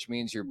hits, which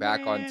means you're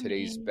back on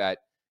today's bet.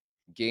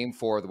 Game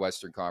 4 of the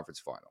Western Conference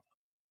Final.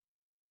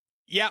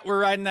 Yeah, we're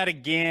riding that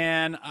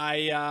again.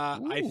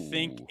 I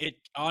think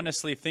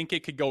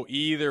it could go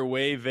either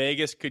way.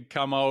 Vegas could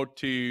come out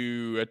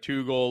to a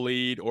 2-goal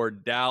lead, or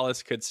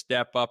Dallas could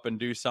step up and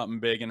do something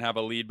big and have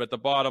a lead. But the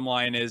bottom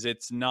line is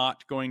it's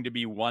not going to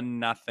be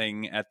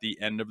 1-0 at the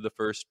end of the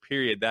first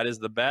period. That is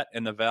the bet,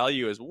 and the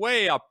value is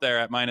way up there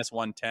at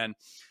 -110.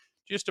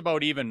 Just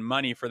about even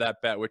money for that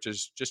bet, which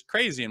is just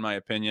crazy in my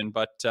opinion.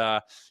 But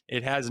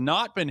it has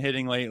not been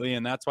hitting lately,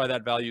 and that's why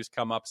that value's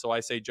come up. So I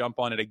say jump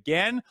on it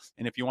again.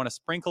 And if you want to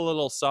sprinkle a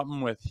little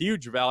something with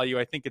huge value,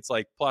 I think it's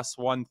like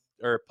 +1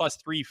 or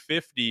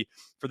 +350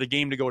 for the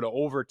game to go to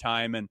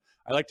overtime. And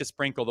I like to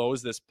sprinkle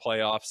those this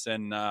playoffs.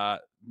 And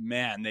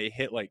man, they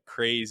hit like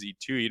crazy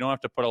too. You don't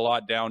have to put a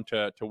lot down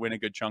to win a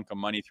good chunk of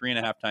money,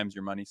 3.5 times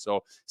your money.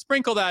 So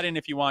sprinkle that in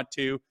if you want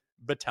to.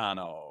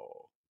 Betano.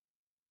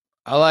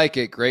 I like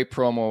it. Great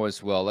promo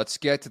as well. Let's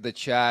get to the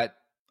chat.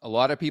 A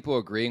lot of people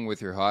agreeing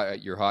with your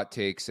hot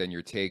takes and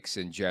your takes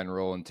in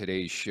general in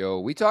today's show.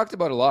 We talked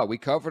about a lot. We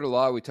covered a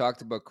lot. We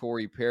talked about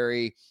Corey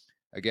Perry.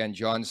 Again,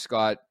 John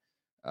Scott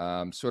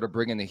sort of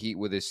bringing the heat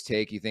with his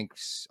take. He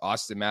thinks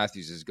Austin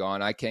Matthews is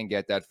gone. I can't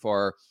get that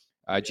far.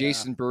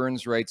 Jason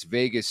Burns writes,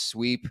 Vegas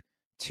sweep,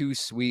 2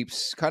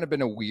 sweeps. Kind of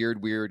been a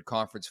weird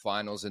conference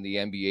finals in the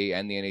NBA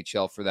and the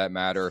NHL for that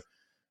matter.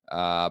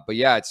 But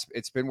yeah,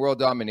 it's been world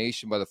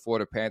domination by the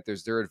Florida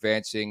Panthers. They're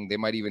advancing. They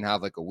might even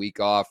have like a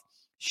week off.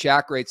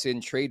 Shaq writes in,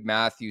 trade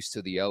Matthews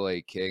to the LA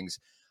Kings.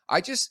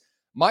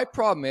 My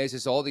problem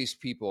is all these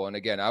people, and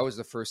again, I was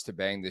the first to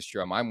bang this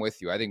drum. I'm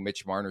with you. I think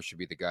Mitch Marner should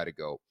be the guy to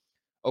go.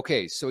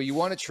 Okay, so you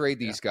want to trade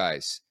these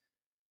guys.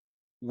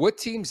 What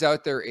teams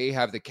out there, A,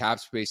 have the cap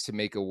space to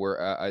make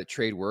a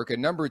trade work?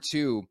 And number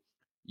 2,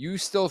 you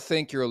still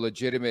think you're a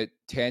legitimate,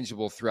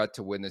 tangible threat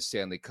to win the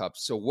Stanley Cup.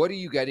 So what are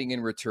you getting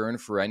in return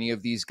for any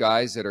of these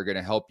guys that are going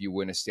to help you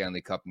win a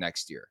Stanley Cup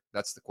next year?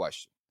 That's the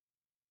question.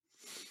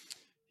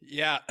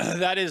 Yeah,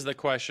 that is the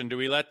question. Do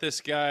we let these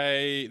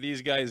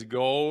guys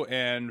go,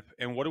 and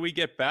what do we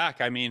get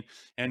back? I mean,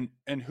 and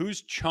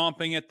who's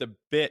chomping at the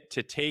bit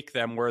to take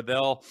them where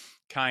they'll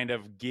kind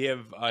of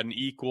give an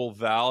equal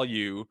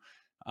value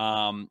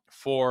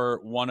for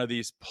one of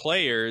these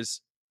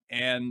players?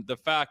 And the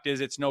fact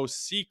is, it's no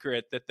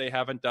secret that they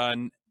haven't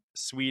done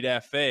sweet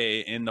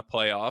FA in the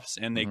playoffs,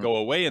 and they go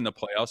away in the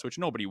playoffs, which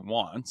nobody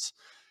wants.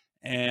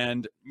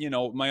 And,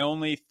 my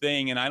only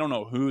thing, and I don't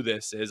know who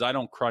this is, I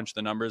don't crunch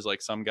the numbers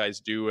like some guys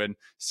do and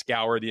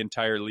scour the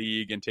entire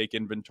league and take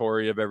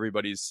inventory of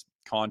everybody's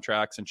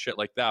contracts and shit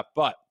like that.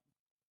 But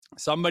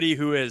somebody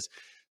who is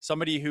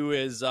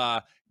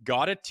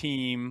got a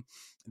team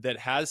that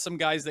has some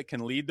guys that can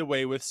lead the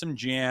way with some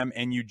jam,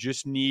 and you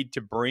just need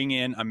to bring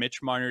in a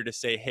Mitch Marner to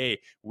say, hey,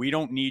 we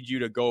don't need you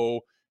to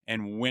go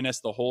and win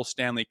us the whole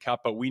Stanley Cup,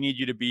 but we need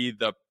you to be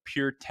the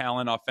pure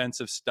talent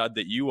offensive stud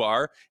that you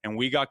are. And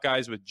we got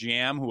guys with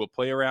jam who will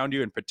play around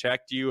you and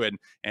protect you,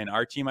 and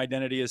our team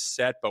identity is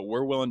set, but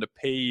we're willing to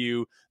pay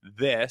you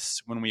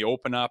this when we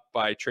open up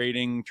by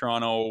trading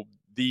Toronto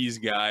these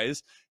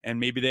guys. And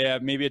maybe they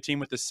have a team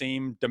with the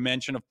same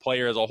dimension of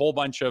players, a whole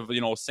bunch of,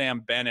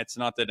 Sam Bennett's,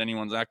 not that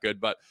anyone's that good,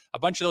 but a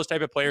bunch of those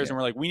type of players. Yeah. And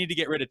we're like, we need to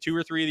get rid of 2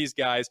 or 3 of these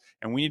guys,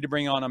 and we need to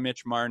bring on a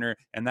Mitch Marner,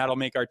 and that'll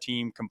make our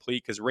team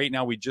complete. Because right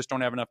now we just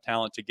don't have enough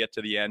talent to get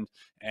to the end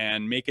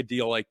and make a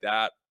deal like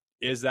that.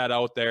 Is that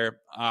out there?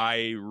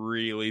 I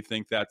really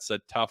think that's a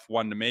tough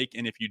one to make.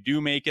 And if you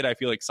do make it, I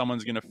feel like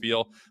someone's going to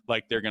feel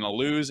like they're going to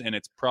lose, and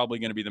it's probably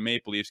going to be the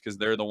Maple Leafs because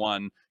they're the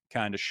one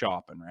kind of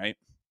shopping, right?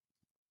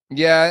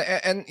 Yeah,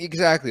 and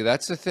exactly.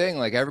 That's the thing.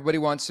 Like, everybody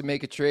wants to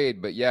make a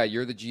trade, but yeah,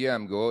 you're the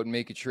GM. Go out and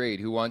make a trade.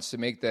 Who wants to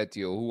make that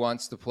deal? Who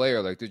wants the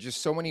player? Like, there's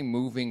just so many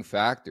moving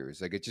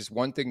factors. Like, it's just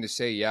one thing to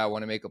say, yeah, I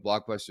want to make a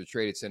blockbuster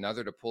trade. It's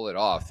another to pull it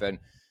off. And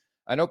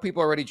I know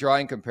people are already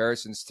drawing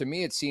comparisons. To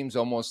me, it seems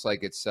almost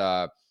like it's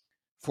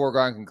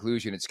foregone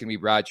conclusion. It's going to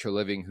be Brad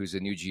Treliving, who's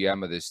the new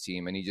GM of this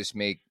team, and he just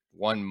made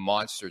one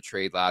monster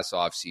trade last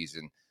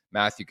offseason.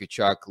 Matthew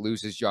Tkachuk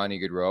loses Johnny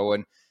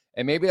Gaudreau,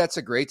 and maybe that's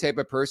a great type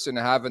of person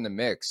to have in the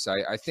mix.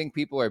 I think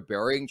people are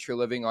burying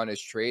Treliving on his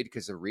trade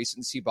because of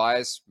recency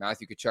bias.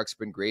 Matthew Tkachuk's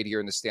been great here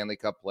in the Stanley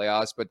Cup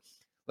playoffs, but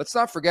let's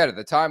not forget, at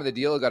the time of the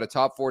deal, he got a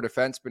top 4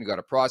 defenseman, got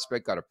a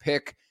prospect, got a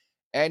pick,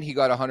 and he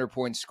got a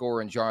 100-point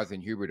scorer in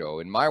Jonathan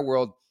Huberdeau. In my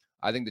world,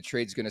 I think the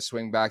trade's going to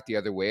swing back the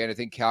other way, and I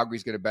think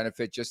Calgary's going to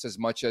benefit just as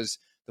much as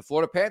the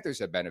Florida Panthers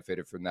have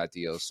benefited from that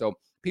deal. So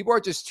people are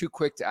just too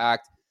quick to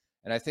act,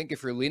 and I think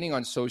if you're leaning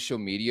on social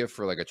media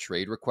for like a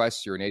trade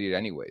request, you're an idiot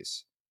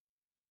anyways.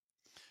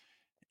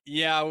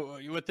 Yeah,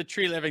 with the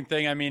Treliving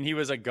thing, I mean, he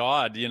was a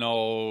god,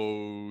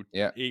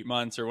 8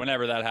 months or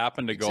whenever that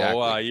happened to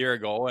go a year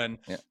ago, and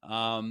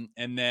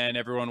then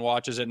everyone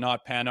watches it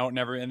not pan out, and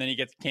then he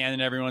gets canned,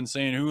 and everyone's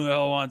saying, "Who the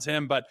hell wants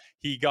him?" But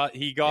he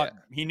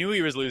knew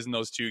he was losing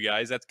those 2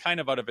 guys. That's kind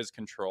of out of his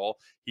control.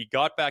 He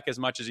got back as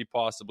much as he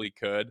possibly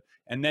could,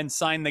 and then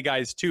signed the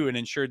guys too, and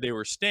ensured they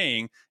were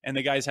staying. And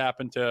the guys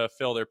happened to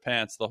fill their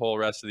pants the whole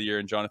rest of the year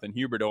in Jonathan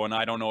Huberdeau. And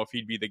I don't know if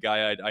he'd be the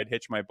guy I'd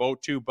hitch my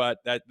boat to, but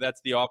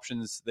that's the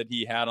options cards that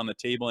he had on the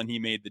table, and he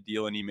made the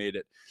deal, and he made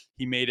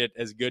it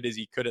as good as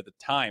he could at the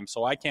time.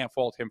 So I can't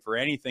fault him for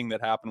anything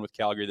that happened with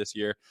Calgary this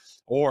year,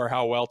 or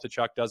how well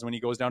Tkachuk does when he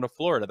goes down to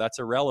Florida. That's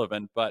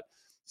irrelevant, but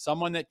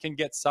someone that can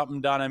get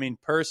something done. I mean,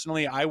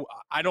 personally,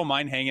 I don't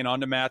mind hanging on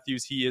to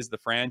Matthews. He is the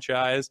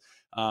franchise.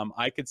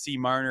 I could see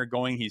Marner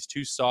going. He's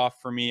too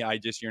soft for me.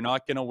 You're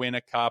not going to win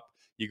a cup.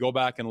 You go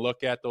back and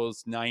look at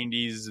those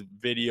 90s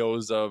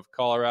videos of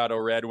Colorado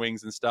Red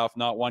Wings and stuff.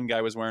 Not one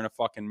guy was wearing a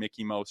fucking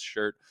Mickey Mouse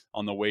shirt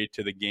on the way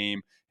to the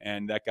game.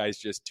 And that guy's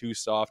just too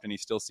soft, and he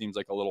still seems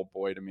like a little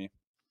boy to me.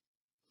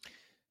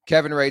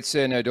 Kevin writes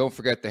in, don't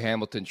forget the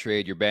Hamilton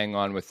trade. You're bang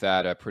on with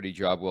that. A pretty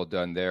job well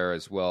done there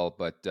as well.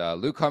 But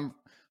Luke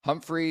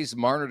Humphreys,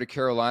 Marner to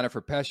Carolina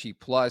for Pesci,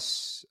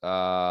 plus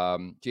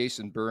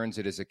Jason Burns.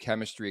 It is a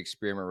chemistry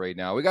experiment right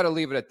now. We got to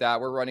leave it at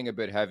that. We're running a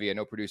bit heavy. I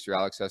know producer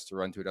Alex has to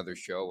run to another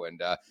show, and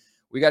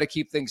we got to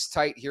keep things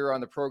tight here on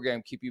the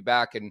program, keep you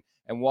back and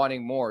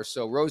wanting more.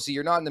 So, Rosie,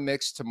 you're not in the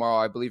mix tomorrow.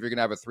 I believe you're going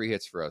to have a 3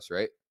 hits for us,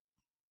 right?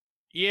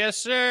 Yes,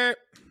 sir.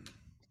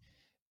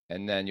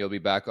 And then you'll be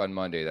back on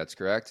Monday. That's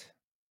correct?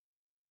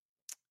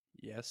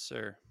 Yes,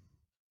 sir.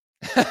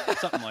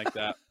 Something like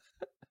that.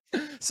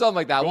 Something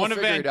like that. We'll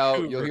figure it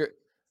out. You'll hear.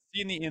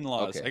 Seeing the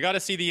in-laws. Okay. I got to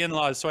see the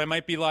in-laws, so I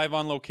might be live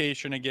on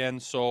location again.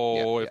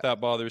 So if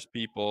that bothers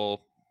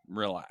people,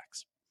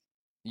 relax.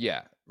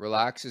 Yeah,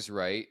 relax is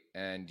right.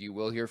 And you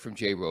will hear from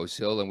Jay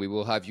Rosehill, and we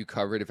will have you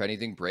covered if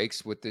anything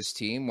breaks with this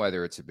team,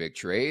 whether it's a big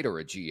trade or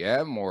a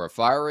GM or a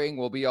firing.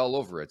 We'll be all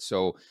over it.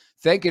 So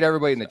thank you to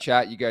everybody in the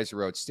chat. You guys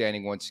are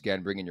outstanding once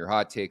again, bringing your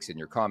hot takes and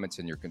your comments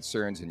and your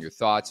concerns and your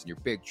thoughts and your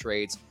big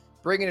trades.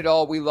 Bringing it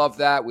all. We love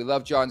that. We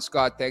love John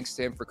Scott. Thanks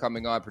to him for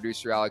coming on.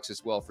 Producer Alex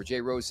as well. For Jay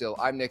Rosehill,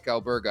 I'm Nick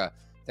Alberga.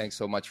 Thanks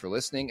so much for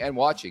listening and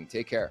watching.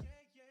 Take care.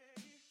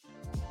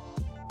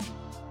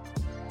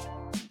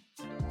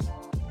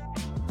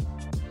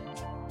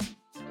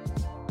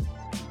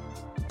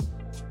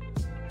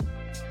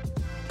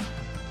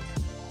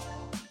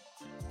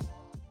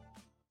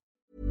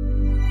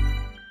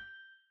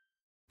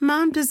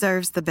 Mom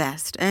deserves the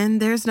best,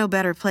 and there's no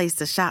better place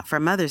to shop for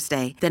Mother's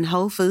Day than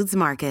Whole Foods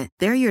Market.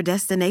 They're your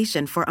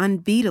destination for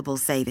unbeatable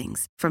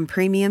savings, from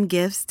premium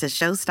gifts to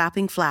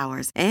show-stopping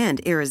flowers and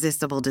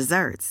irresistible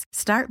desserts.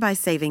 Start by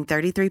saving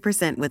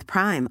 33% with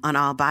Prime on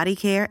all body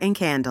care and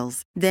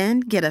candles.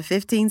 Then get a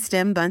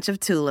 15-stem bunch of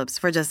tulips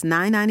for just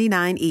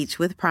 $9.99 each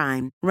with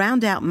Prime.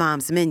 Round out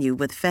Mom's menu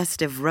with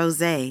festive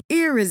rosé,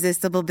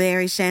 irresistible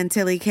berry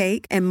chantilly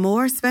cake, and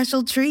more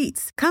special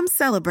treats. Come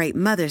celebrate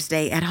Mother's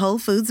Day at Whole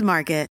Foods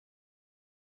Market.